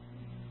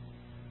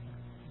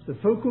 The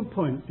focal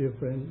point, dear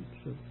friends,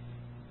 of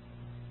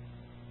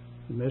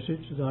the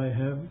message that I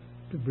have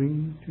to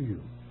bring to you.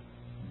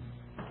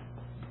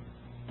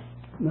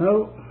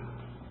 Now,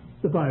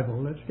 the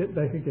Bible, let's get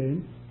back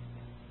again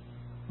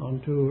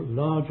onto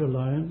larger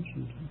lines,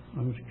 and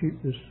I must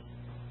keep this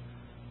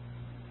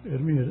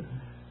enemy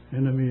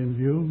in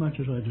view, much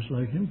as I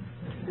dislike him.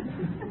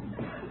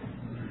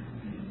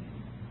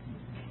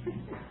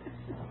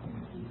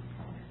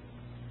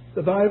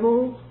 The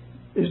Bible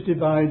is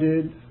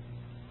divided,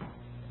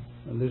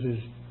 and this is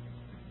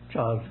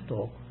child's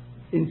talk,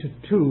 into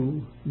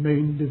two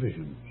main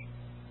divisions.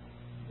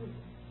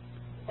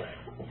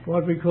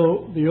 What we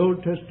call the Old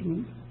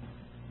Testament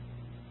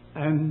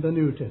and the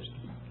New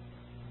Testament.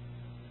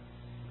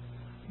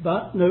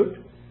 But note,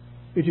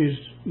 it is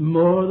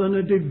more than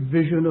a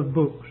division of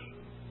books.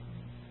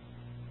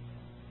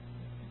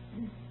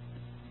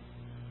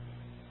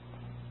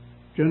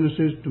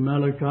 Genesis to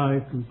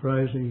Malachi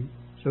comprising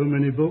so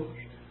many books,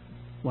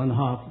 one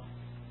half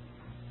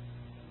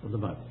of the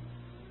Bible.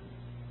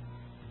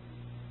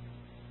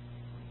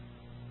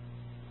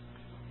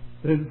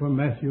 Then from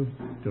Matthew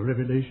to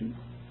Revelation,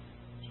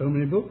 so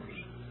many books,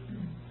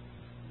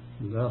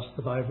 and thus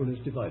the Bible is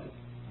divided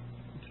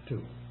into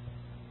two.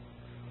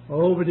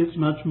 Oh, but it's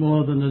much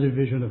more than a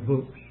division of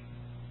books.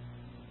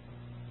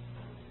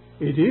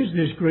 It is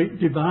this great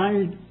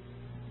divide,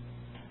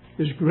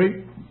 this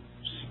great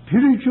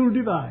spiritual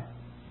divide.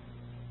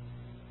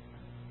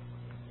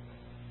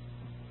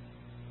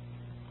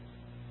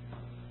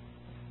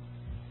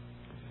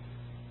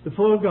 The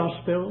four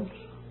Gospels,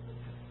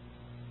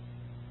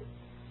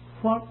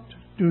 what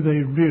do they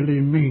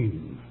really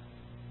mean?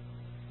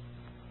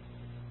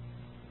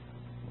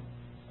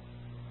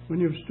 When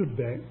you've stood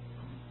back,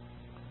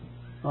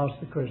 ask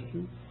the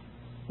question,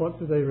 what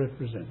do they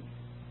represent?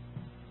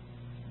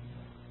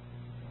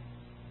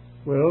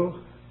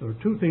 Well, there are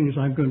two things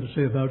I'm going to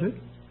say about it.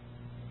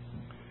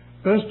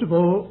 First of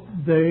all,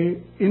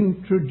 they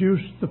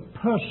introduce the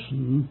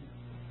person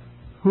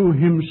who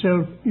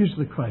himself is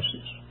the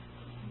crisis.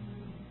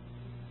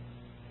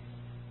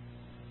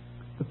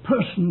 The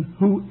person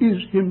who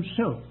is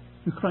himself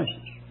the crisis.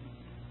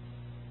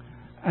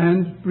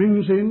 And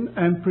brings in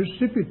and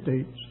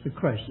precipitates the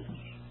crisis.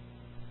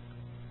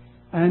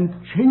 And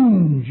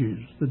changes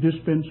the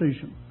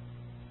dispensation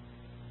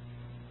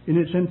in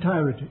its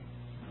entirety.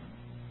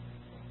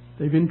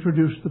 They've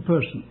introduced the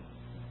person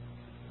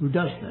who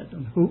does that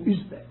and who is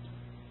that.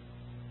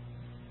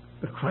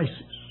 The crisis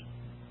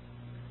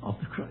of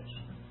the Christ.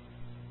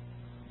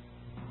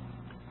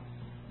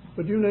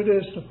 But you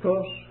notice, of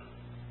course,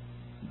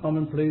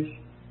 commonplace,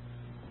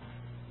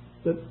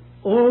 that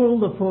all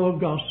the four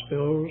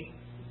Gospels,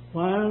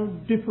 while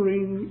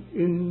differing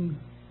in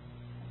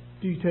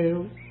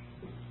details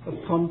of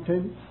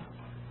content,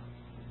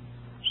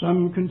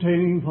 some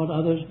containing what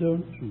others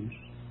don't, and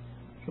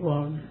so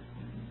on,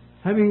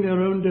 having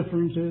their own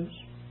differences.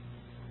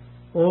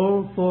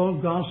 All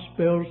four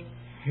Gospels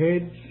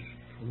head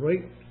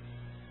straight,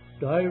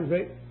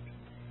 direct,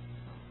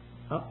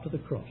 up to the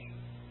cross.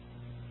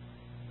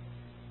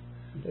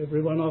 And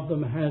every one of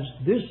them has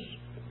this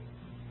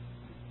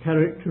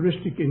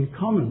characteristic in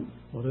common.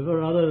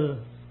 Whatever other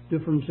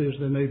differences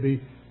there may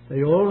be,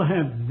 they all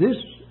have this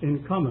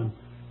in common,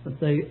 that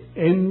they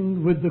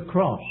end with the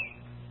cross.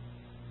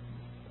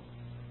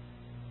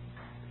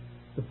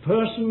 The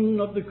person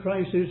of the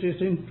crisis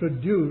is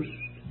introduced,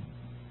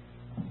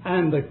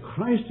 and the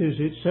crisis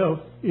itself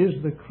is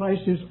the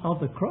crisis of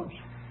the cross.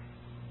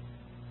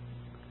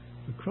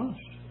 The cross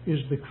is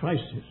the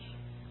crisis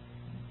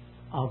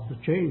of the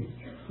change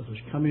that has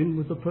come in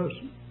with the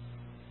person.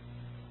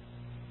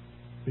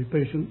 Be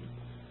patient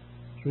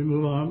as we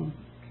move on.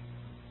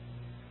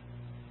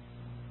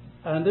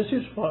 And this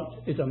is what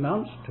it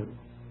amounts to.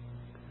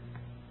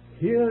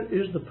 Here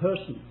is the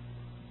person.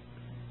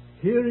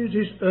 Here is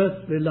his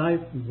earthly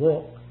life,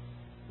 walk,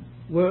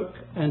 work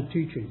and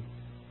teaching.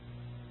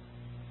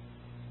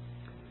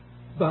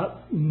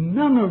 But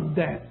none of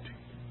that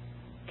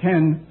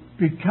can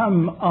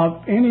become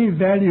of any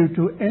value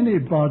to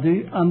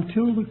anybody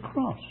until the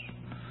cross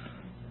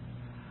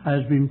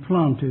has been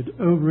planted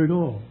over it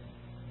all.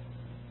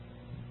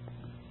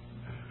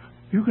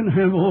 You can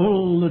have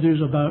all that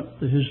is about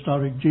the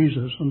historic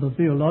Jesus and the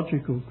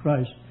theological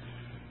Christ,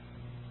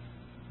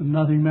 and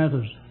nothing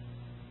matters.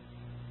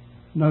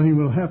 Nothing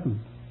will happen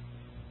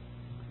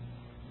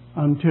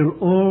until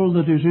all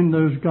that is in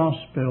those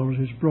Gospels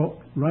is brought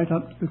right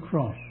up to the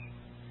cross.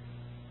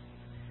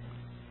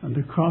 And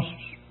the cross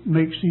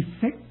makes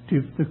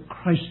effective the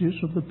crisis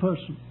of the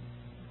person.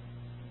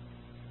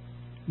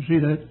 You see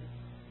that?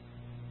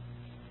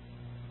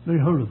 Lay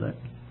hold of that.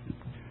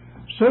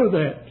 So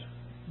that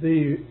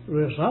the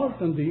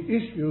result and the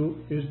issue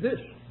is this,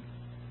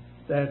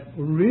 that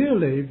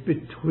really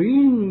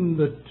between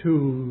the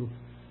two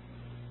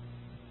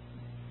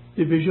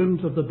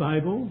divisions of the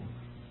Bible,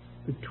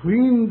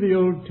 between the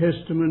Old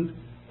Testament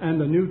and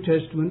the New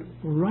Testament,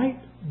 right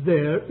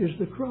there is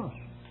the cross.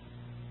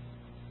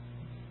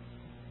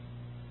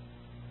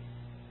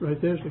 Right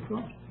there's the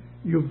cross.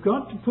 You've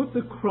got to put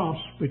the cross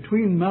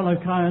between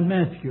Malachi and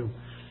Matthew,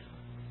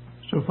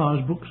 so far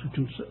as books are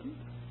concerned.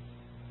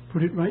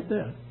 Put it right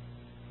there.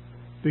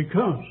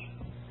 Because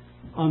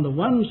on the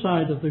one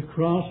side of the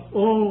cross,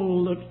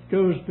 all that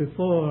goes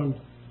before and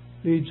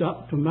leads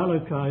up to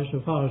Malachi,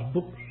 so far as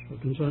books are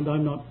concerned,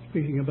 I'm not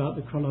speaking about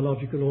the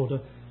chronological order,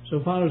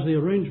 so far as the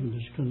arrangement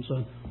is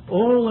concerned,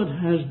 all that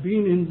has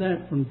been in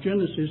that from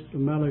Genesis to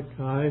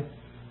Malachi,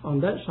 on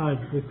that side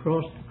of the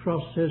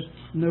cross says,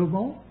 no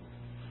more.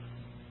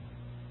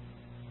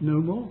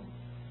 No more.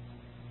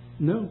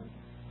 No.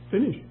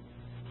 Finished.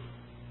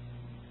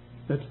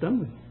 That's done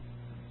with.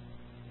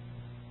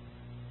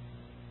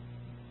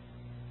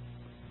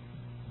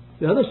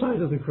 The other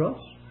side of the cross,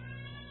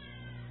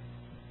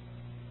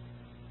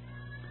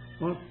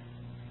 well,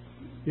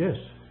 yes,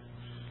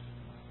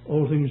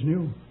 all things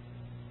new.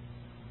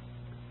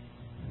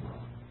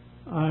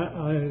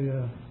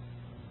 I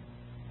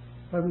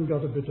haven't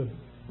got a bit of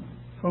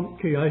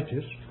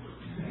bronchitis.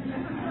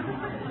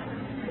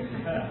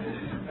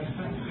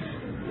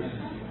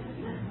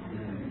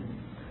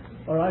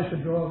 Or I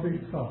should draw a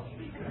big cross.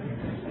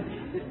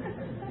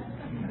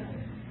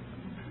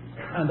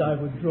 And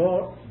I would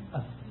draw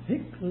a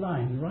thick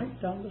line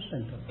right down the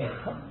center,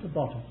 from top to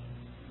bottom.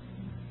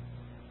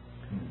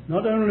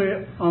 Not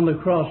only on the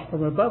cross,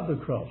 from above the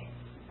cross,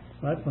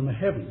 right from the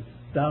heavens,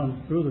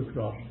 down through the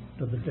cross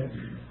to the depths.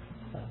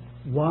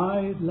 A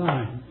wide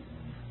line.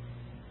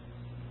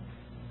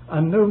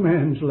 And no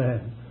man's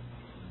land.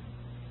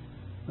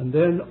 And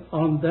then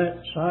on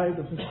that side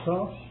of the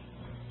cross,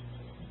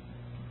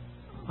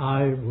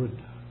 I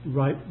would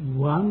write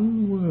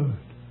one word.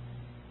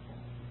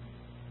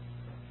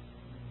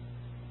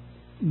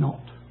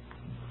 Not.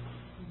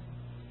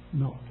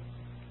 Not.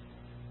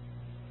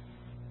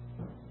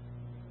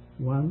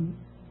 One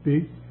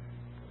big,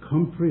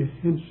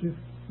 comprehensive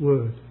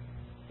word.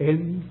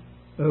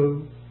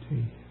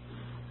 N-O-T.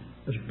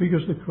 As big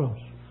as the cross.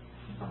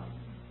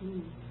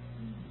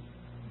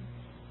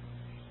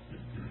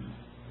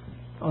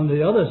 On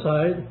the other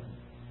side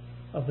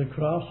of the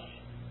cross,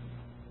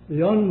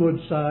 the onward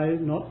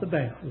side, not the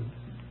backward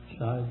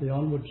side, the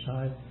onward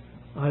side,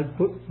 I'd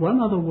put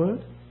one other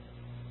word.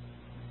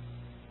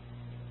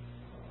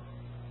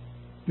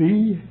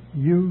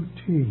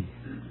 B-U-T.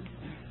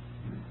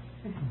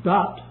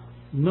 But,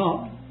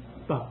 not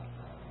but.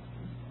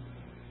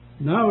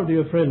 Now,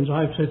 dear friends,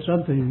 I've said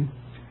something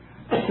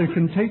that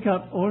can take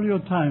up all your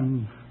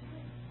time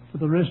for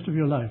the rest of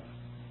your life.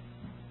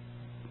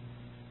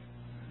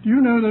 Do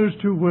you know those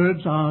two words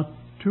are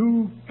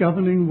two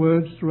governing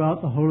words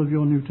throughout the whole of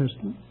your New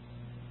Testament?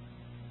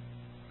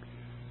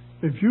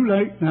 If you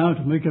like now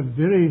to make a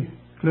very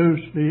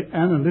closely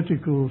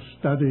analytical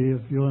study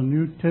of your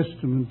New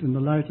Testament in the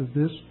light of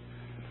this,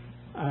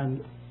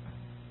 and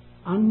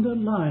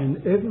underline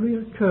every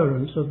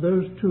occurrence of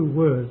those two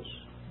words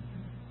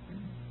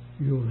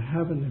you'll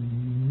have an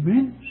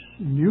immense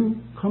new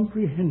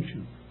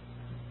comprehension,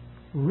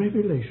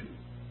 revelation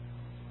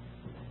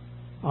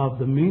of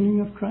the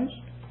meaning of Christ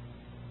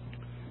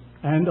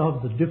and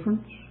of the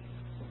difference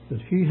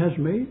that He has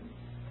made,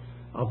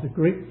 of the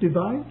great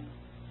divide,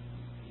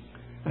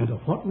 and of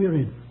what we're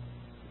in.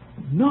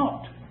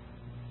 Not,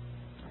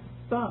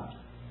 but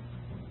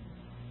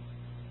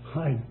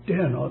I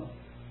dare not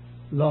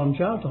launch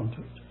out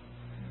onto it.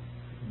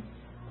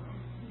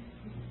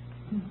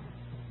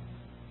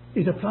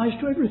 It applies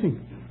to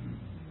everything.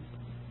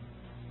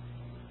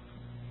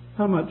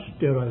 How much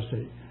dare I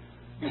say,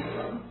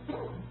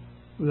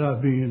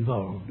 without being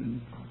involved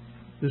in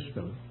this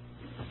fellow?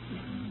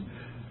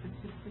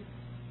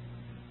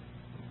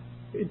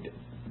 It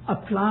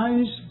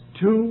applies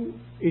to,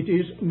 it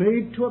is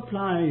made to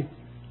apply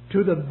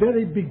to the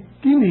very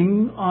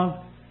beginning of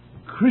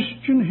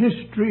Christian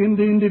history in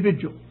the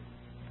individual.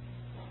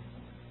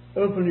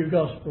 Open your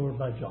Gospel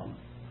by John.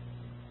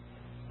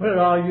 Where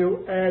are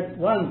you at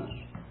once?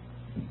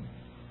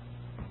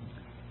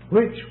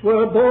 Which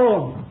were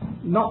born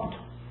not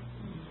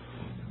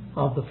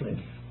of the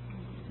flesh,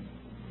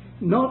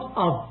 not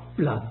of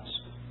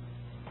bloods,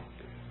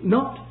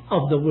 not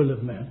of the will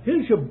of man.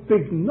 Here's your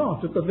big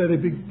not at the very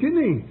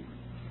beginning.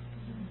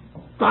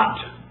 But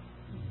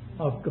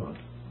of God.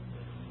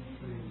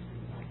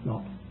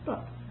 Not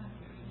but.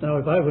 Now,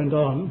 if I went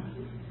on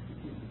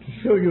to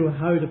show you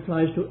how it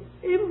applies to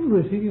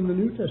everything in the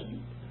New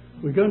Testament,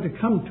 we're going to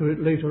come to it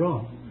later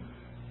on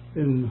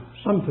in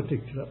some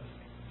particulars.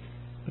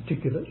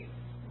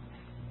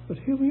 But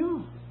here we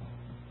are.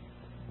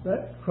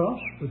 That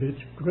cross with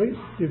its great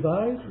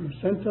divide in the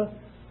center,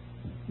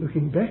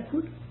 looking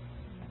backward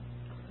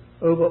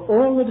over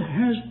all that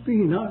has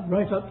been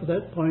right up to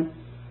that point,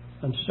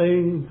 and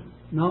saying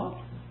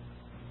not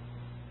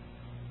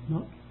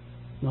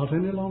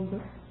any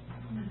longer,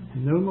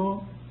 no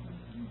more,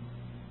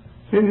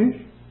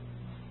 finished,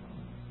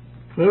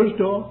 closed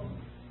door,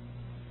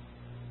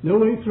 no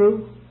way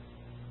through,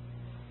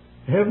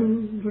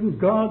 heaven and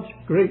God's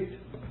great,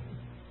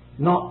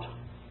 not,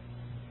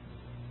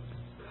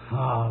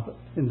 but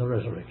in the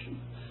resurrection.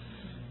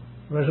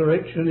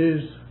 Resurrection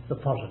is the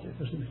positive,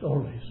 isn't it?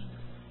 Always.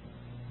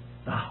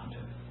 But.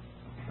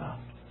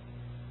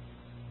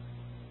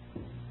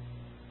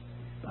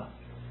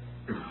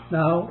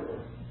 Now,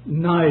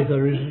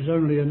 neither is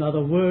only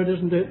another word,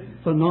 isn't it?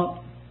 For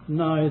not,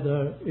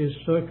 neither is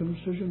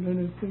circumcision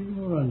anything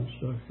or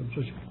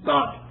uncircumcision.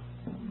 But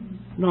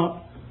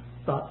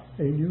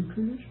a new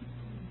creation.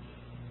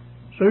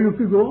 So you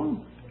could go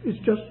on. It's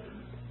just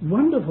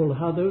wonderful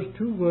how those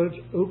two words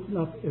open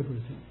up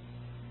everything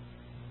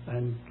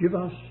and give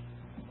us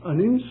an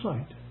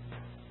insight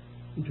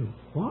into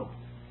what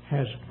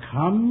has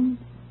come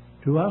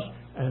to us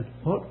and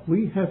what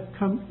we have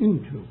come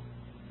into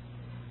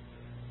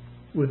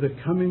with the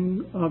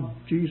coming of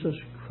Jesus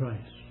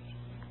Christ.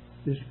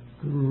 This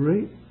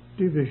great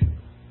division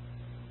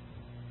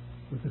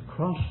with the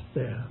cross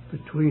there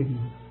between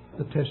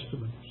the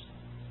testaments.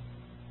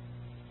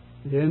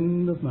 The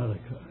end of Malachi,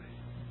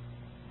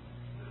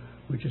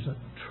 which is a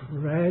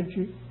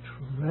tragic,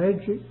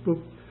 tragic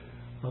book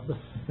of the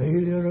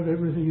failure of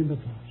everything in the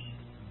past.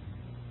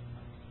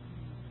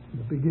 In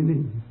the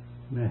beginning,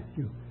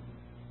 Matthew,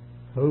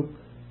 hope,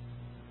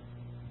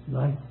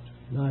 light,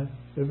 life,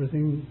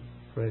 everything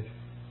fresh,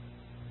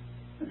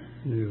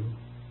 new.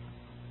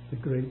 The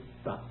great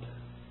but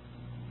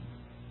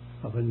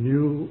of a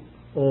new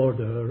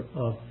order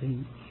of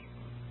things.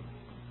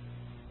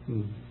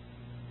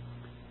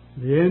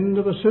 The end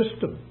of a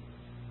system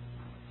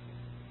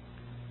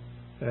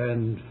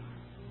and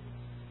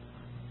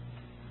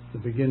the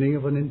beginning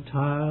of an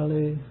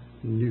entirely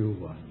new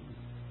one.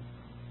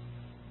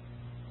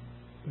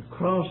 The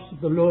cross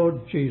of the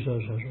Lord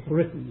Jesus has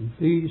written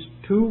these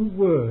two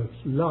words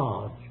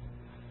large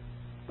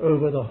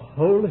over the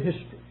whole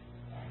history,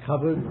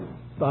 covered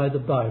by the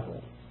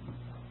Bible.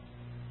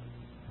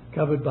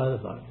 Covered by the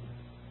Bible.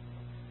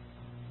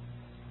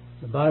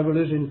 The Bible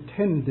is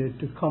intended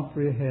to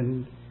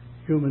comprehend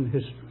human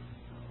history.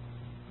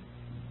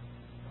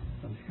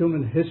 And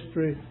human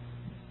history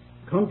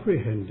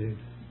comprehended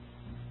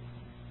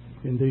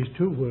in these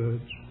two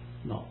words,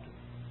 not.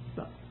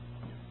 But.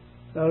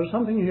 Now, there's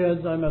something here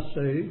that I must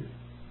say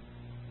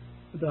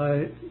that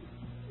I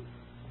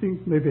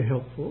think may be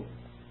helpful.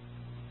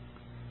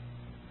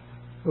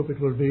 Hope it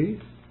will be.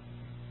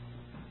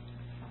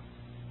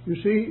 You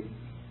see,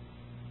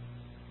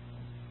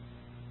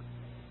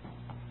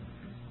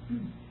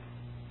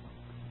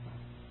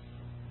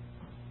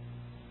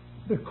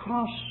 the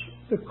cross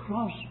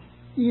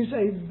is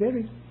a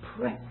very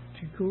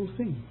practical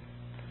thing.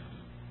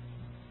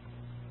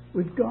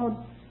 With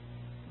God,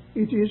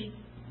 it is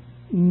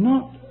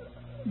not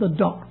the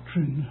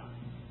doctrine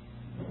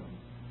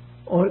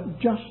or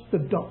just the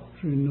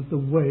doctrine of the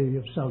way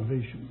of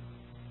salvation,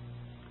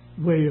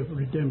 way of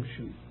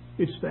redemption.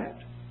 It's that.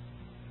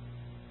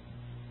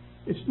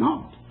 It's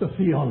not the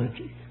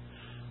theology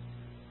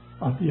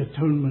of the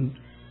atonement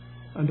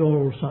and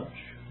all such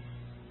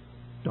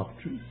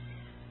doctrine.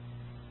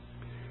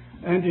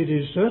 And it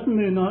is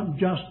certainly not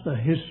just the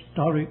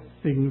historic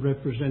thing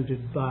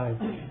represented by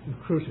the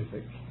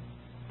crucifix.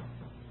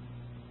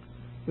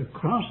 The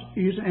cross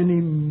is an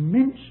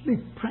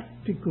immensely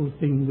practical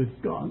thing with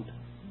God,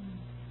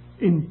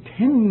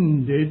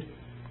 intended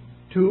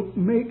to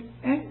make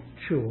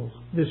actual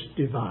this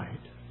divide.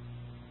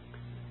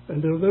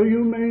 And although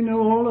you may know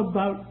all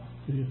about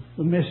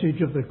the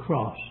message of the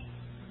cross,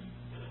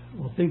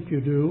 or think you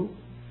do,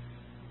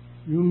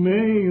 you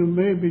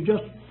may be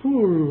just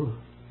full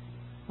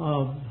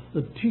of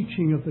the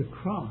teaching of the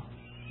cross.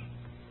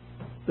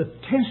 The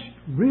test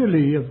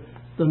really of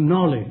the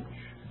knowledge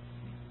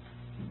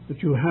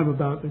that you have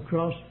about the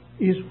cross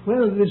is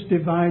whether this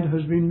divide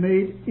has been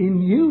made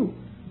in you.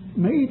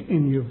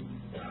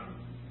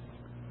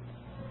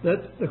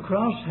 That the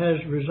cross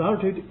has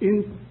resulted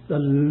in the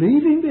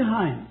leaving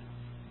behind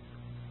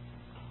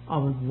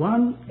of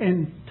one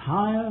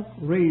entire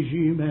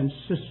regime and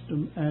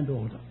system and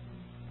order.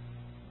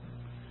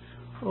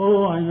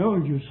 Oh, I know,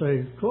 you say,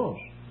 of course,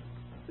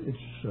 it's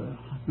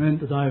meant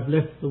that I've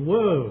left the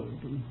world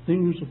and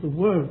things of the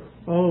world.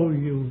 Oh,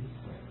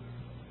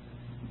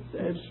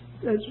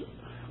 that's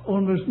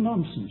almost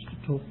nonsense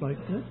to talk like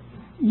that.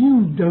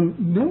 You don't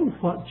know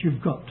what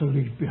you've got to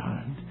leave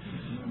behind.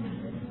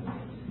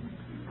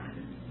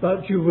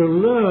 But you will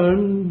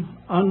learn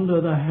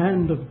under the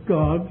hand of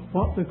God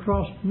what the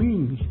cross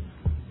means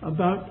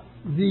about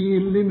the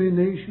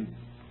elimination,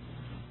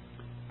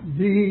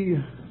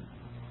 the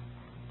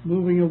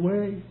moving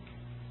away,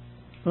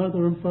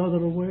 further and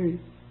further away.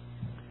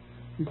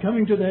 You're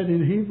coming to that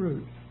in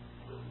Hebrews.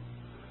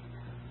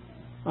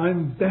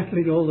 I'm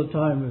battling all the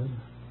time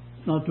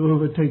not to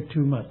overtake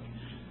too much.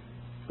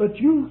 But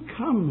you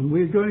come, and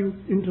we're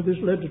going into this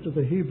letter to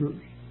the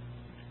Hebrews,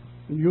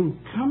 and you'll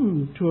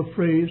come to a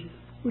phrase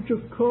which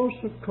of course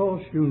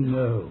you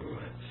know.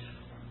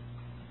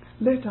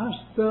 Let us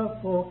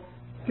therefore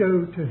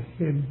go to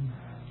him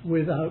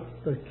without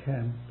the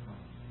camp,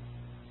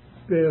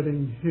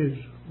 bearing his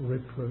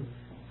reproach.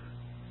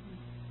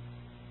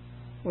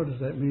 What does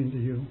that mean to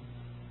you?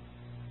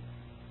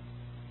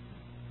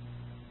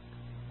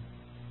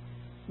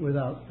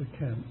 Without the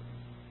camp.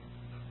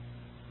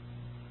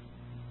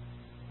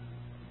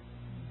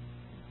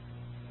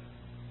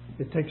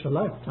 It takes a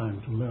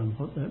lifetime to learn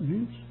what that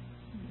means.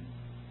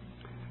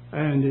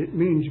 And it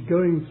means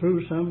going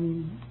through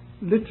some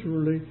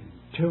literally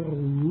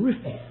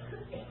terrific,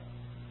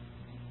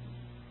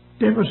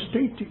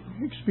 devastating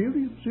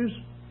experiences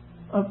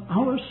of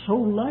our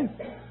soul life.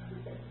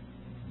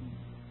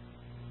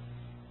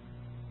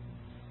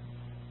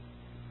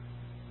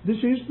 This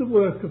is the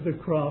work of the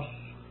cross.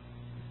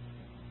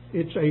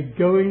 It's a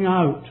going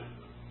out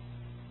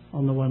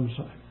on the one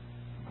side.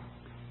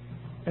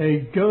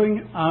 A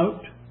going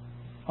out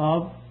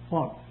of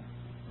what?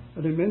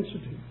 An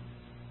immensity.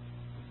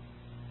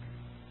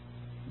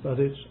 But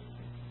it's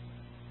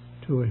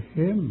to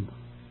him.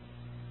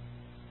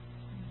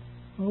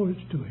 Oh,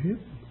 it's to him.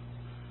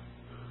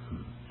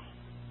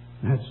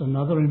 That's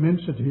another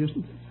immensity,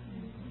 isn't it?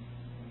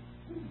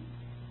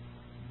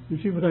 You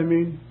see what I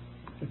mean?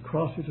 The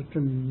cross is a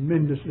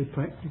tremendously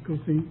practical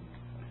thing.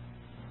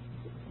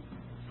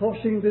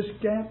 Forcing this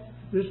gap,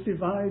 this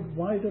divide,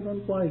 wider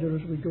and wider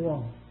as we go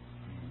on.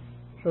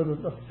 So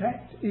that the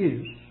fact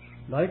is,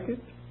 like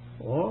it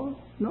or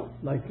not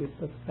like it,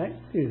 the fact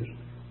is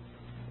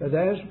that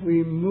as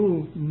we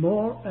move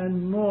more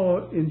and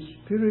more in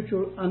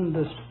spiritual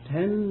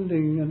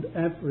understanding and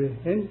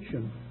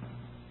apprehension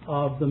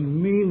of the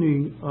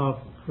meaning of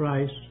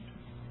Christ,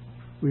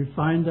 we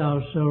find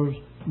ourselves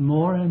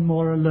more and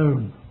more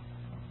alone.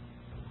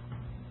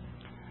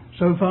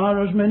 So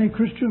far as many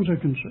Christians are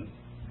concerned,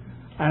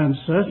 and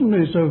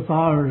certainly so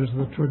far as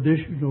the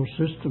traditional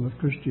system of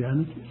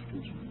Christianity is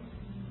concerned.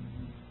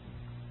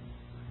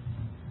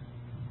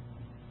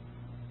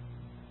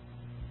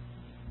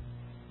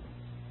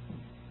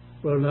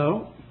 Well,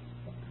 now,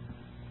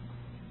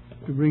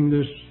 to bring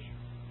this,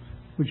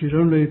 which is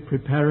only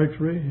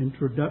preparatory,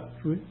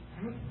 introductory,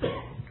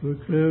 to a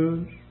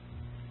close,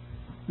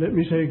 let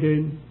me say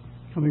again,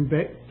 coming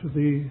back to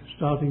the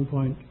starting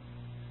point,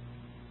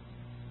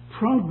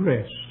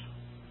 progress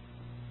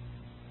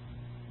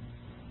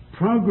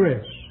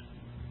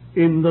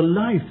in the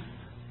life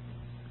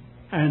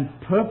and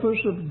purpose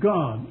of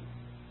God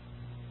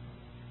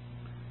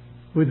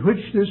with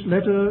which this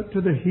letter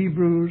to the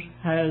Hebrews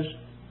has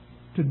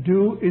to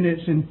do in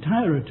its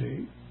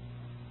entirety.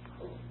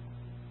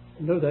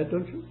 You know that,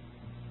 don't you?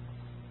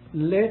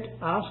 Let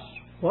us,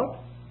 what?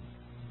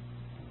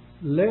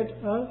 Let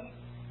us,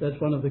 that's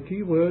one of the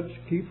key words,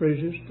 key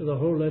phrases to the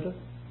whole letter.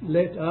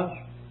 Let us.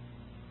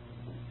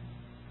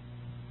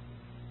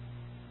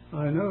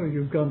 I know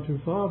you've gone too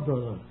far,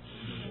 brother.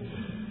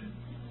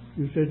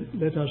 You said,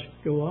 let us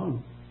go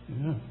on.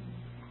 Yeah,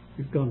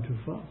 you've gone too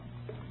far.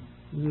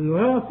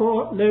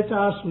 Wherefore, let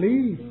us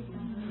leave.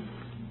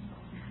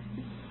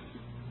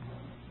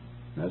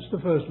 That's the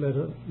first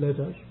letter, let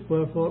us.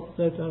 Wherefore,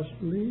 let us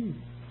leave.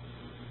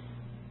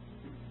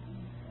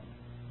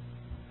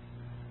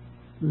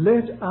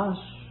 Let us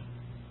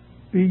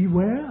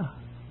beware.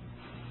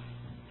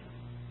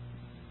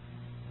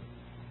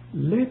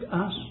 let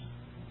us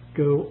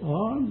go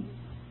on.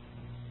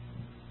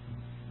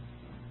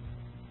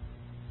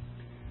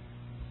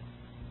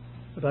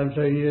 What I'm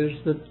saying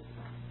is that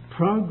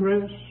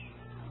progress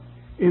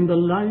in the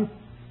life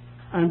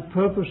and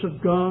purpose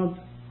of God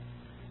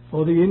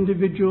for the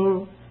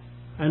individual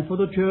and for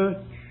the church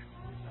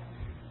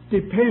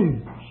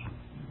depends.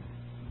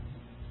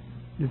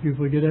 If you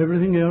forget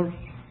everything else,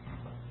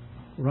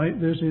 write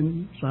this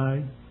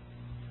inside.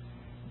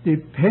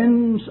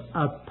 Depends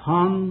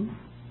upon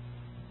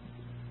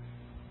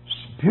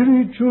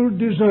spiritual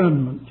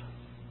discernment.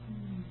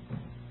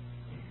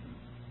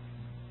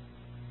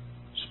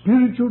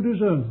 Spiritual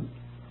discernment.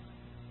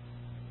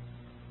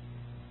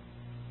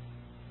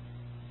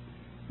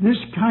 This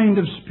kind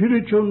of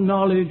spiritual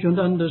knowledge and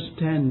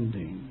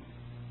understanding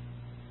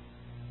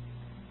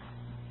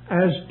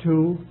as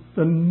to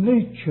the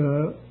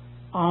nature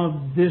of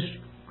this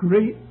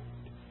great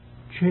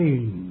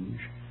change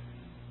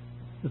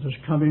that has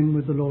come in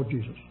with the Lord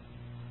Jesus.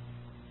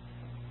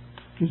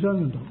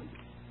 Discernment of it.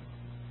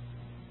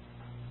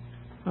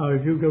 Now,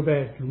 if you go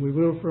back, and we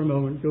will for a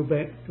moment go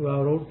back to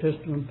our Old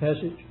Testament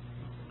passage,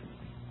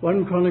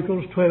 1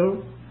 Chronicles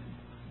 12,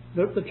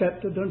 look the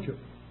chapter, don't you?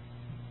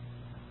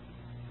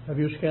 Have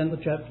you scanned the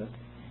chapter?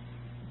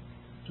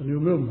 It's a new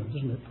movement,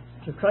 isn't it?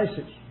 It's a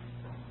crisis.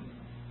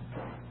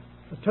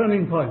 A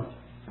turning point.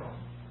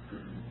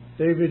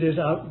 David is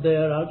out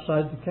there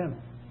outside the camp.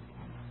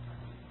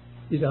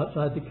 He's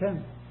outside the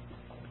camp.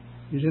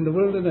 He's in the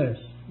wilderness.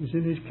 He's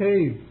in his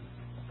cave.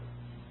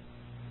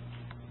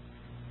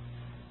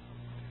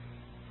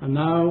 And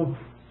now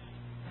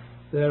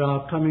there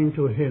are coming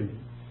to him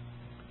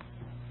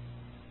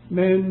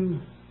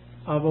men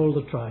of all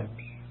the tribes,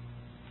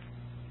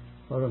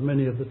 or of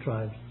many of the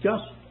tribes,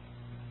 just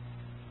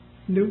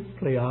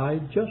nuclei,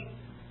 just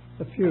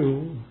a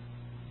few,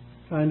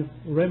 kind of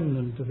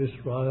remnant of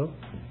Israel,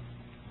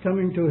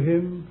 coming to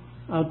him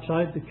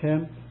outside the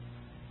camp,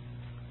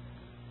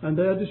 and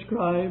they are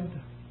described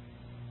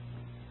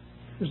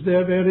as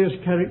their various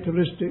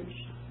characteristics: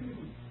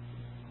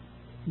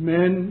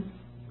 men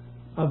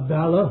of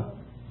valor,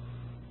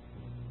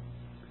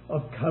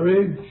 of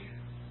courage,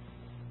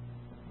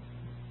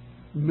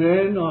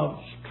 men of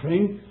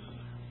strength,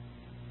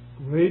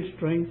 great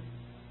strength,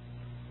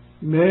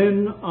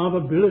 men of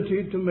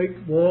ability to make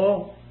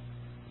war,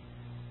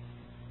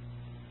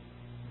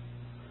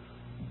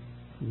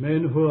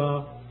 men who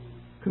are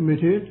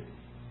committed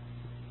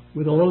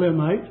with all their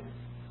might,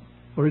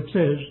 for it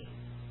says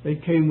they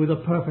came with a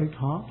perfect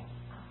heart.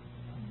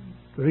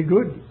 Very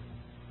good.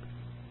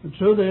 And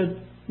so that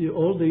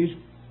all these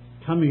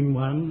coming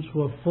ones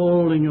who are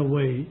falling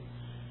away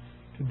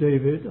to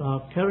David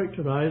are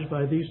characterized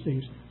by these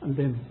things. And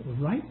then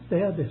right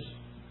there, this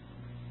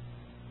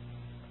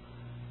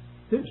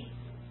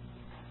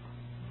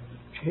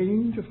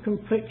change of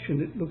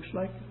complexion, it looks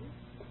like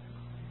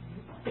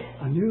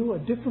a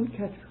different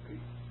category.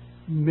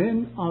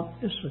 Men of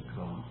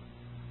Issachar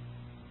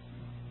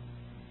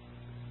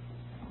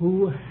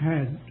who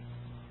had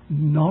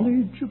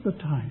knowledge of the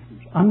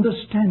times,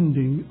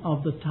 understanding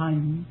of the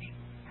times,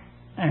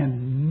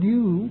 and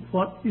knew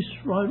what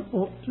Israel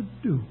ought to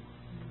do.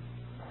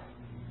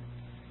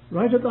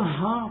 Right at the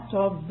heart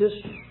of this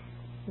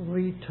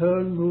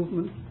return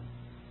movement,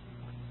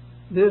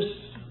 this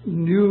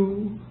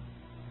new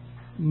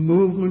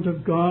movement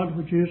of God,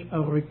 which is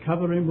a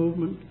recovery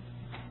movement,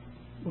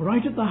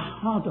 right at the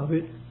heart of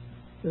it,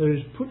 there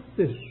is put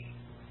this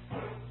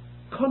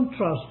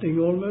contrasting,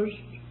 almost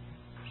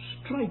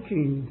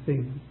striking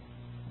thing.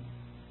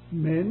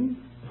 Men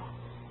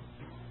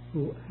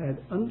who had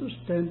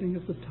understanding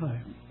of the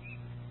times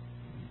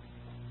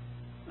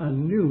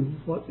and knew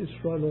what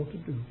Israel ought to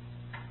do.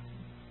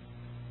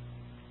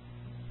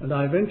 And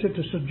I venture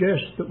to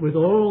suggest that with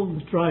all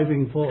the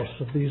driving force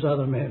of these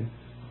other men,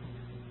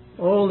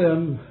 all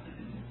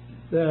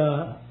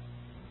their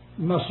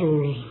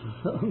muscles,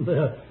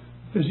 their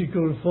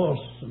physical force,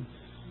 and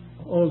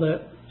all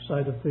that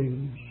side of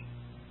things,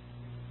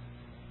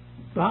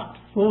 but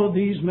for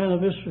these men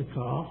of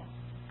Issachar,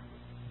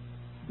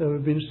 there would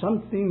have been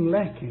something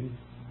lacking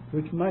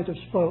which might have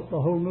spoilt the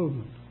whole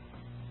movement.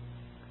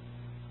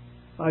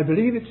 I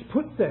believe it's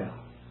put there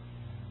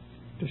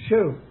to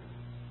show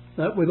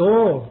that with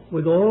all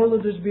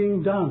that is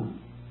being done,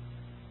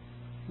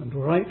 and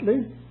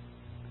rightly,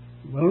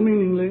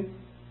 well-meaningly,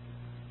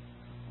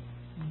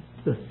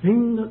 the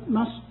thing that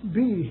must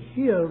be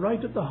here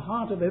right at the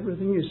heart of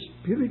everything is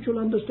spiritual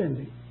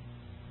understanding,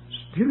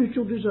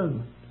 spiritual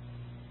discernment,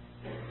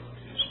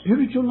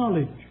 spiritual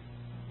knowledge,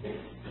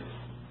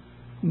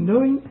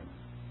 knowing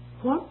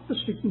what the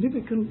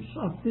significance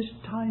of this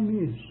time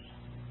is,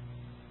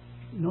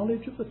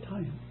 knowledge of the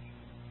times,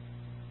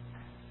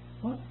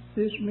 what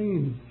this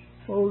means.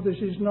 Oh, this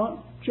is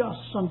not just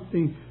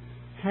something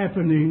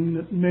happening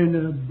that men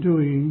are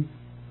doing.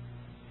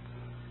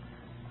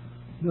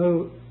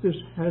 No, this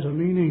has a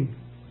meaning,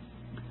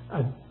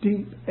 a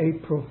deep, a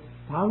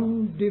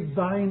profound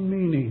divine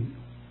meaning.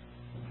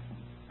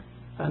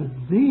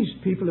 And these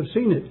people have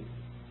seen it.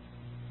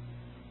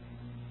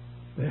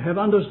 They have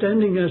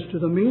understanding as to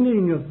the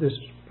meaning of this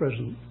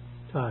present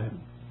time.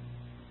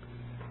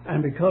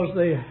 And because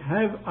they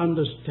have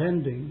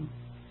understanding,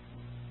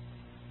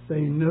 they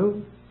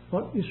know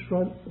what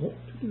Israel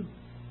ought to do.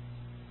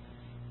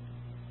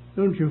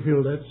 Don't you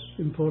feel that's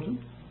important?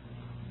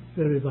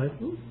 Very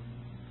vital?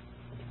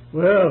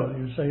 Well,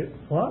 you say,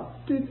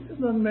 what did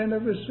the men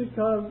of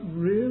Issachar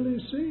really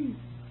see?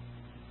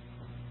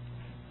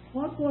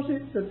 What was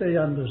it that they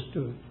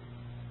understood?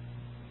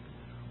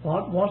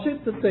 What was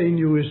it that they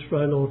knew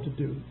Israel ought to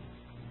do?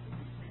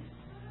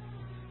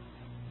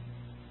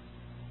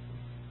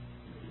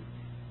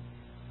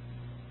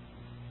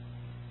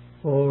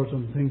 Pause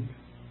and think.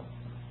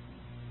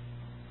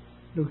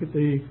 Look at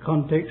the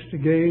context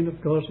again.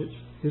 Of course, it's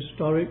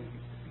historic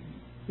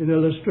in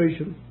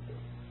illustration,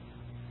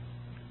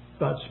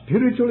 but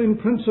spiritual in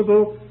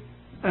principle,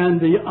 and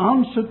the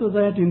answer to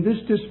that in this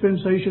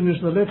dispensation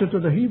is the letter to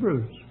the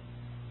Hebrews.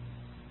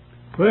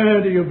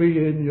 Where do you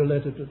begin your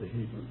letter to the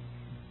Hebrews?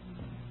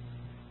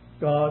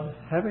 God,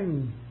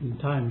 having in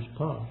times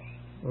past,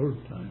 old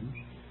times,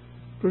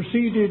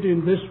 proceeded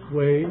in this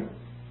way,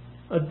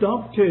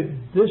 adopted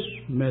this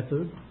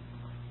method,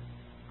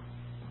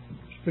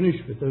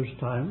 finished with those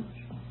times,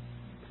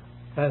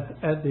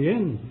 at the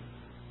end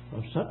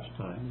of such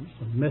times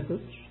and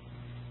methods,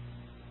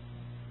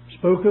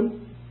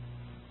 spoken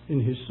in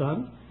His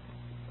Son,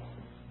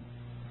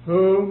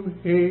 whom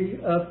He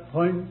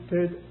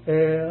appointed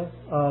heir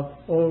of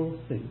all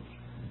things.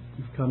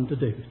 We've come to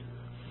David.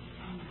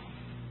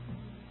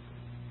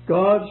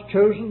 God's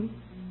chosen,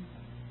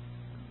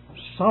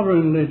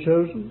 sovereignly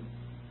chosen,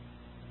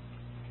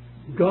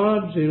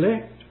 God's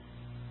elect,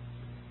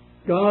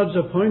 God's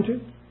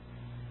appointed,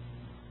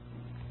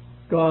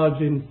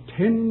 God's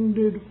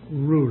intended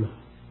ruler,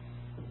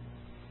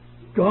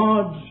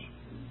 God's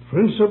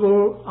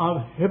principle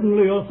of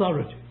heavenly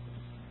authority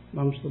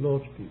amongst the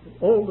Lord's people.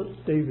 All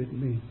that David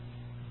means.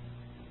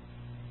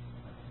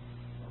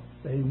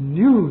 They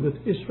knew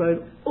that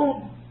Israel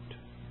ought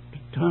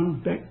to turn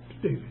back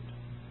to David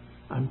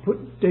and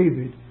put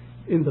David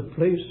in the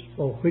place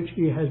for which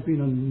he has been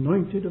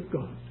anointed of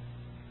God.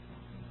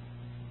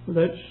 Well,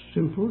 that's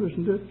simple,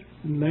 isn't it,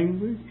 in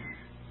language?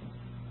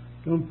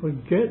 Don't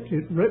forget,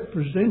 it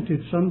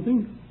represented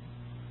something.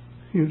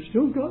 You've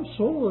still got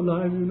Saul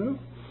alive, you know.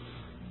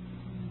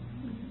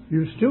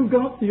 You've still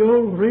got the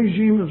old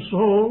regime of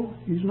Saul.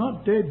 He's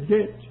not dead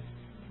yet.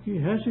 He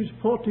has his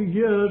 40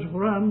 years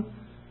run.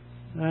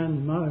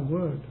 And my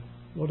word,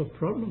 what a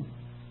problem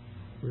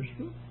for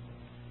Israel.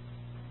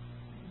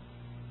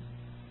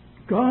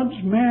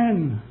 God's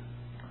man,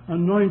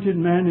 anointed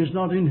man, is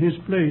not in his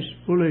place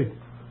fully.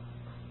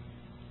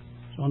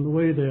 It's on the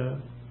way there.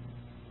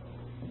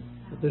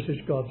 But this is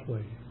God's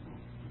way.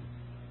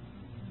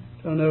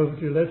 Turn over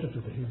to your letter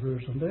to the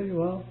Hebrews, and there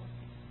you are.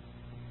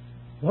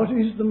 What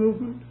is the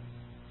movement?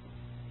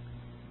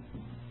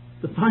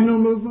 The final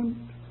movement,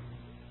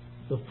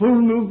 the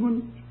full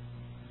movement,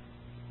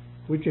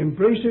 which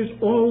embraces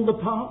all the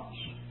parts,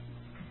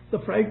 the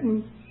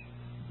fragments,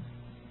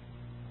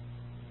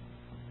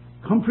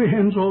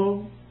 comprehends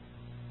all,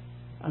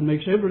 and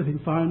makes everything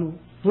final.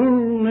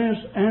 Fullness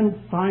and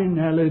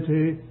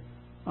finality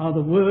are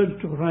the words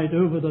to write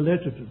over the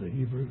letter to the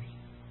Hebrews.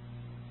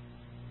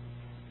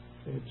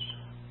 It's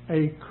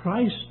a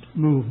Christ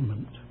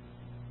movement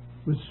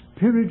with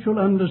spiritual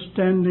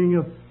understanding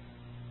of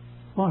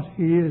what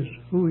He is,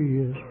 who He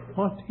is,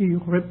 what He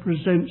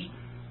represents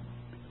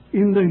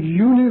in the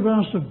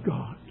universe of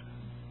God.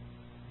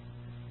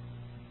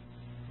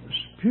 The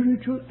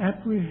spiritual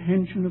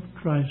apprehension of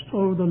Christ.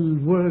 Oh,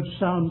 the words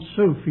sound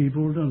so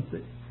feeble, don't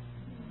they?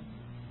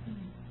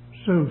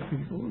 So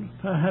feeble.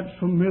 Perhaps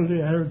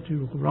familiarity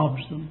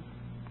robs them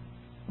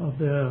of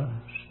their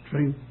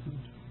strength and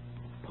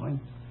point.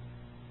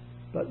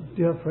 But,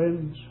 dear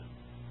friends,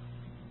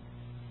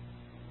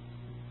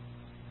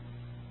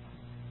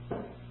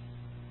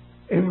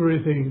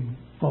 everything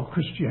for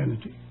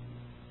Christianity,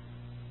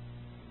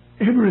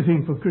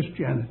 everything for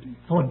Christianity,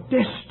 for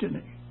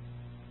destiny,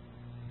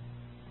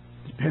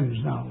 depends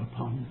now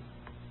upon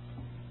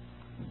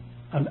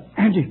an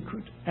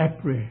adequate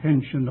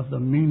apprehension of the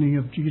meaning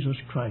of Jesus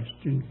Christ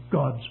in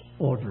God's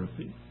order of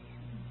things.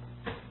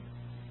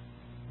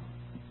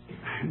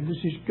 And this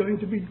is going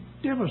to be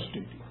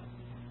devastating.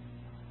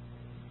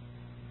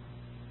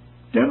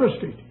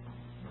 Devastating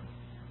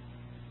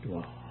to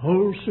a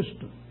whole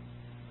system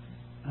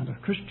and a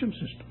Christian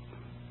system,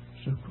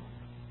 so called.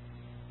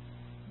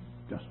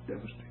 Just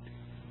devastating.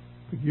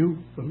 For you,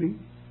 for me,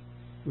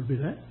 will be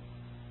that.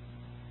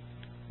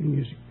 Thing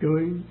is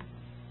going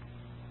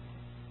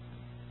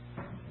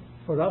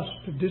for us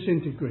to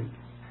disintegrate.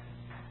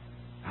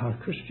 Our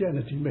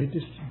Christianity may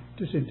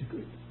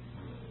disintegrate.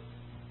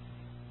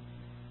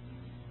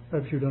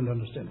 Perhaps you don't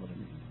understand what I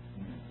mean.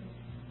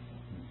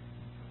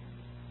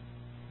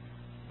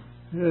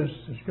 Yes,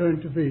 there's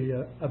going to be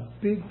a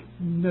big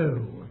no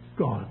of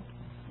God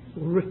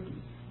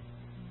written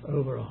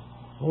over a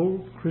whole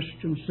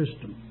Christian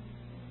system.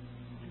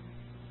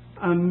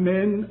 And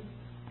men,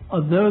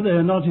 although they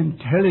are not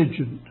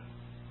intelligent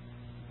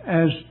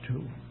as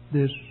to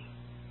this,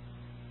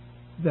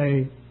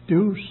 they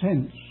do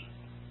sense,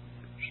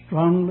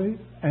 strongly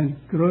and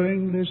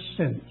growingly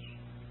sense,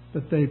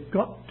 that they've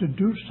got to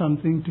do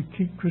something to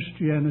keep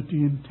Christianity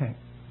intact.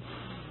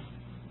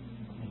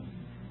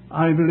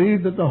 I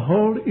believe that the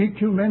whole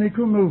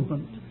ecumenical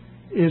movement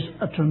is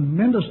a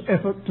tremendous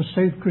effort to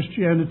save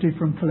Christianity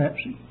from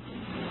collapsing.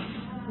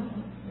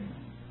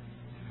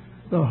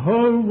 The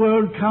whole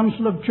World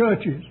Council of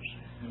Churches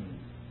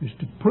is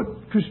to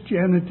put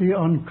Christianity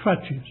on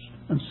crutches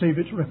and save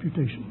its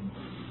reputation.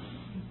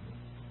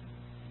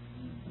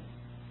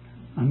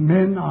 And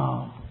men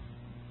are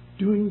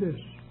doing this.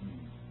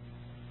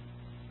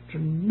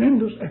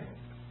 Tremendous effort.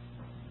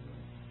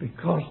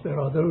 Because there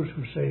are those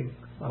who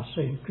are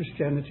saying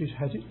Christianity's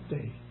had its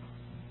day.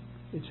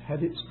 It's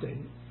had its day.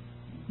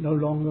 No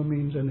longer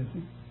means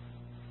anything.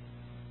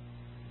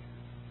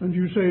 And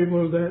you say,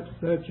 well,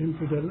 that's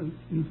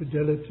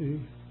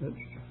infidelity, that's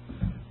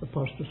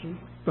apostasy.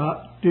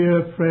 But,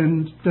 dear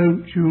friends,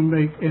 don't you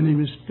make any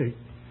mistake.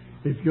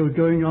 If you're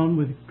going on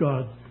with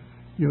God,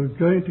 you're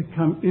going to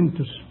come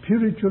into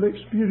spiritual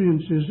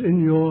experiences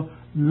in your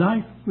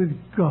life with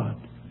God,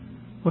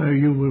 where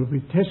you will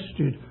be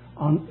tested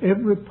on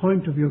every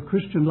point of your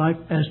Christian life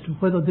as to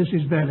whether this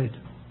is valid,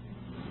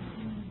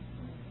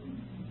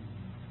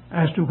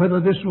 as to whether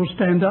this will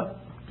stand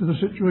up to the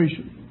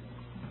situation,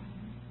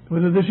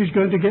 whether this is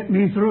going to get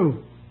me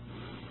through.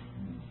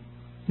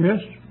 Yes?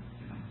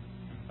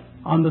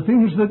 On the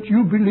things that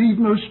you believe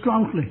most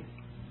strongly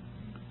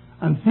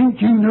and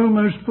think you know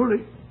most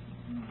fully,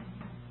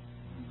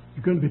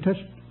 you're going to be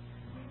tested.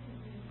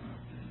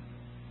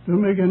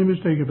 Don't make any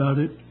mistake about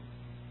it.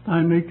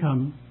 Time may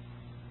come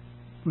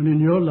when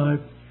in your life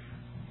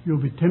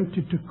you'll be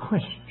tempted to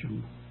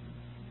question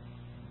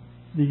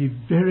the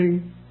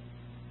very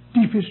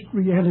deepest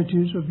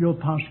realities of your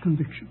past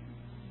conviction.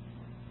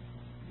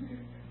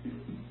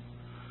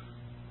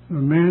 There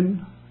are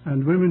men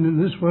and women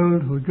in this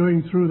world who are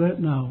going through that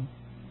now.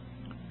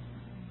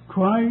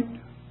 Quite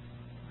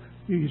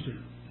easy.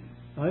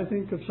 I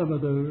think of some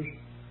of those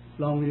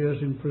long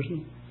years in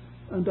prison,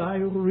 and I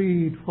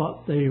read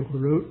what they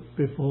wrote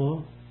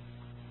before,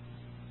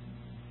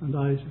 and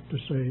I have to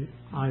say,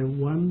 I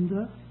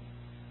wonder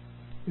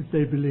if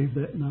they believe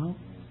that now.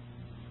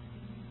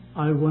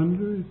 I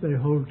wonder if they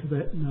hold to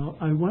that now.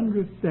 I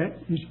wonder if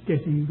that is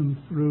getting them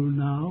through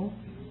now.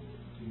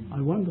 I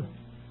wonder.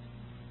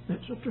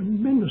 That's a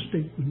tremendous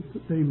statement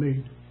that they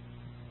made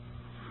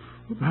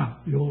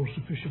about the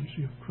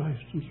all-sufficiency of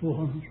Christ and so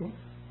on and so on.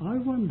 I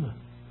wonder.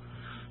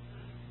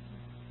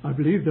 I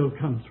believe they'll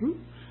come through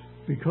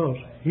because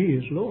He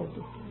is Lord.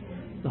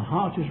 The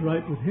heart is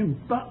right with Him.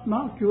 But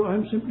mark you,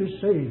 I'm simply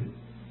saying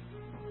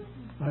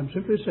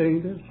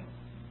this,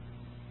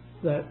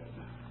 that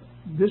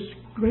this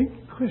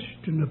great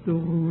question of the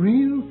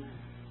real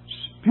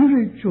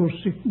spiritual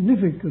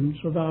significance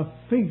of our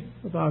faith,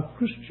 of our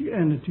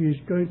Christianity, is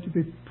going to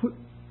be put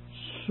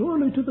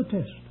sorely to the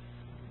test.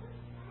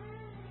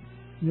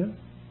 Yeah?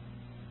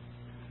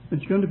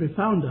 It's going to be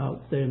found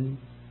out then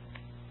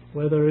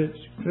whether it's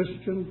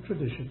Christian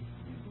tradition,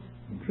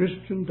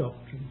 Christian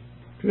doctrine,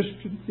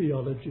 Christian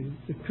theology,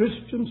 the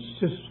Christian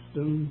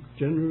system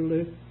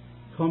generally,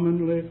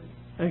 commonly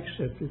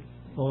accepted,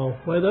 or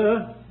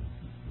whether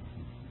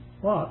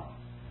what?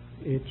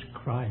 It's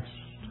Christ.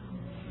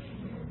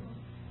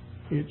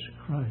 It's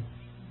Christ.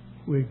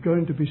 We're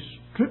going to be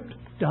stripped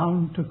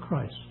down to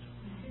Christ.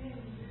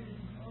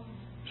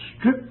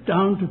 Stripped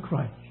down to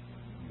Christ.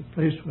 The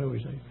place where we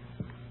say,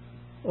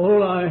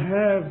 all I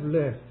have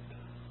left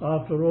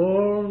after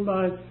all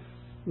my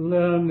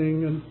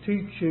learning and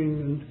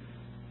teaching and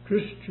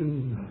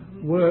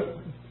Christian work,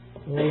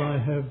 all I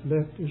have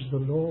left is the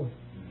Lord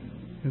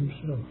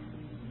Himself.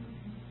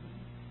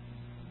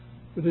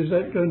 But is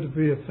that going to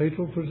be a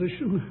fatal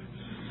position?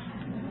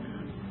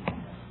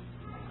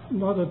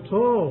 Not at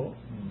all.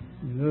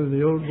 You know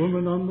the old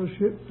woman on the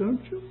ship,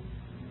 don't you?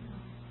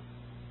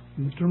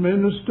 In the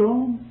tremendous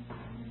storm.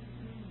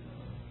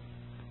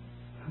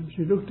 And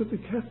she looked at the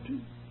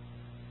captain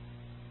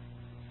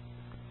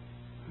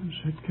and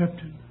said,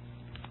 Captain,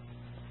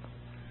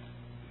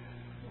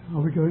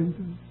 are we going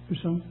to be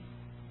sunk?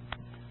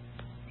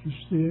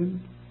 Just the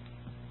end.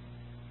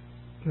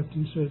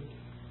 Captain said,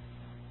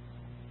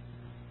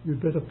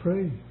 you'd better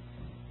pray.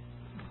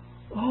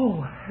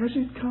 Oh, has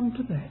it come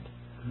to that?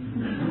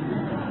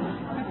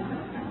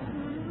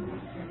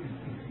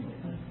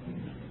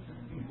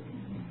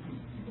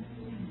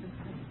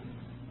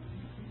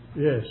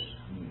 Yes,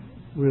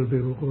 we'll be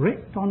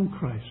wrecked on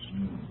Christ.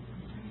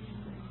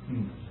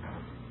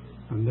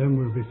 And then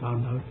we'll be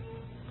found out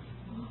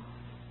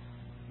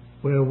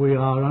where we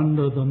are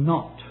under the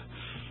knot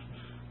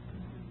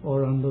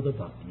or under the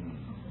butt.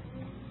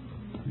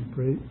 We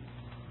pray.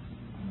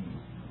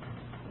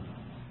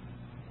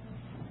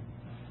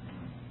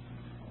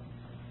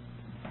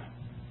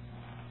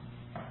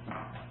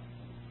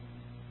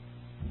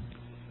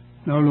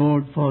 Now,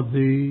 Lord, for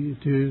Thee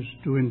it is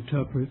to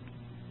interpret,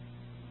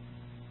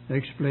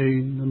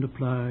 explain and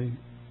apply,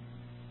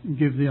 and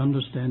give the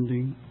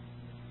understanding.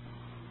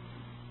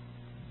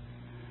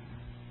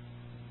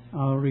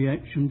 our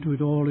reaction to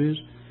it all is,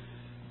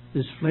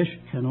 this flesh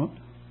cannot.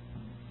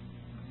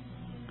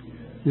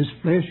 This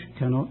flesh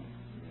cannot.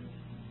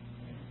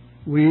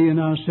 We in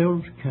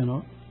ourselves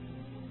cannot.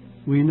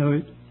 We know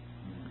it.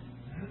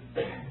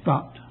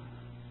 But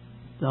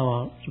Thou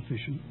art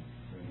sufficient.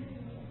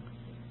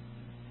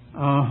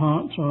 Our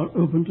hearts are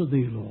open to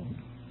Thee, Lord.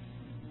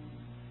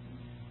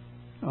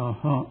 Our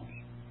hearts,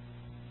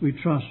 we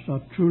trust,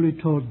 are truly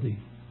toward Thee.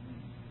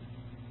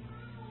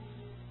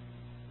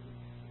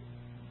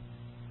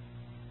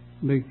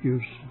 Make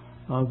use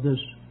of this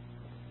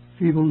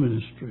feeble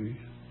ministry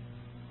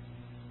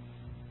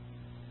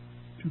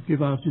to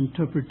give us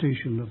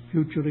interpretation of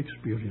future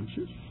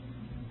experiences,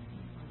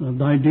 of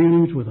Thy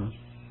dealings with us,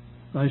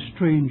 Thy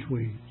strange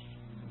ways.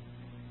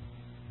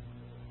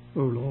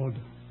 O Lord,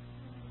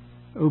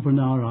 open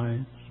our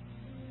eyes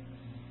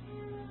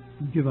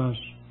and give us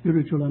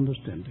spiritual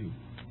understanding.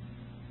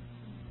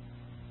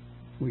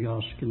 We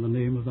ask in the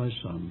name of Thy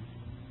Son.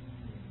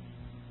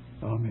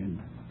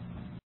 Amen.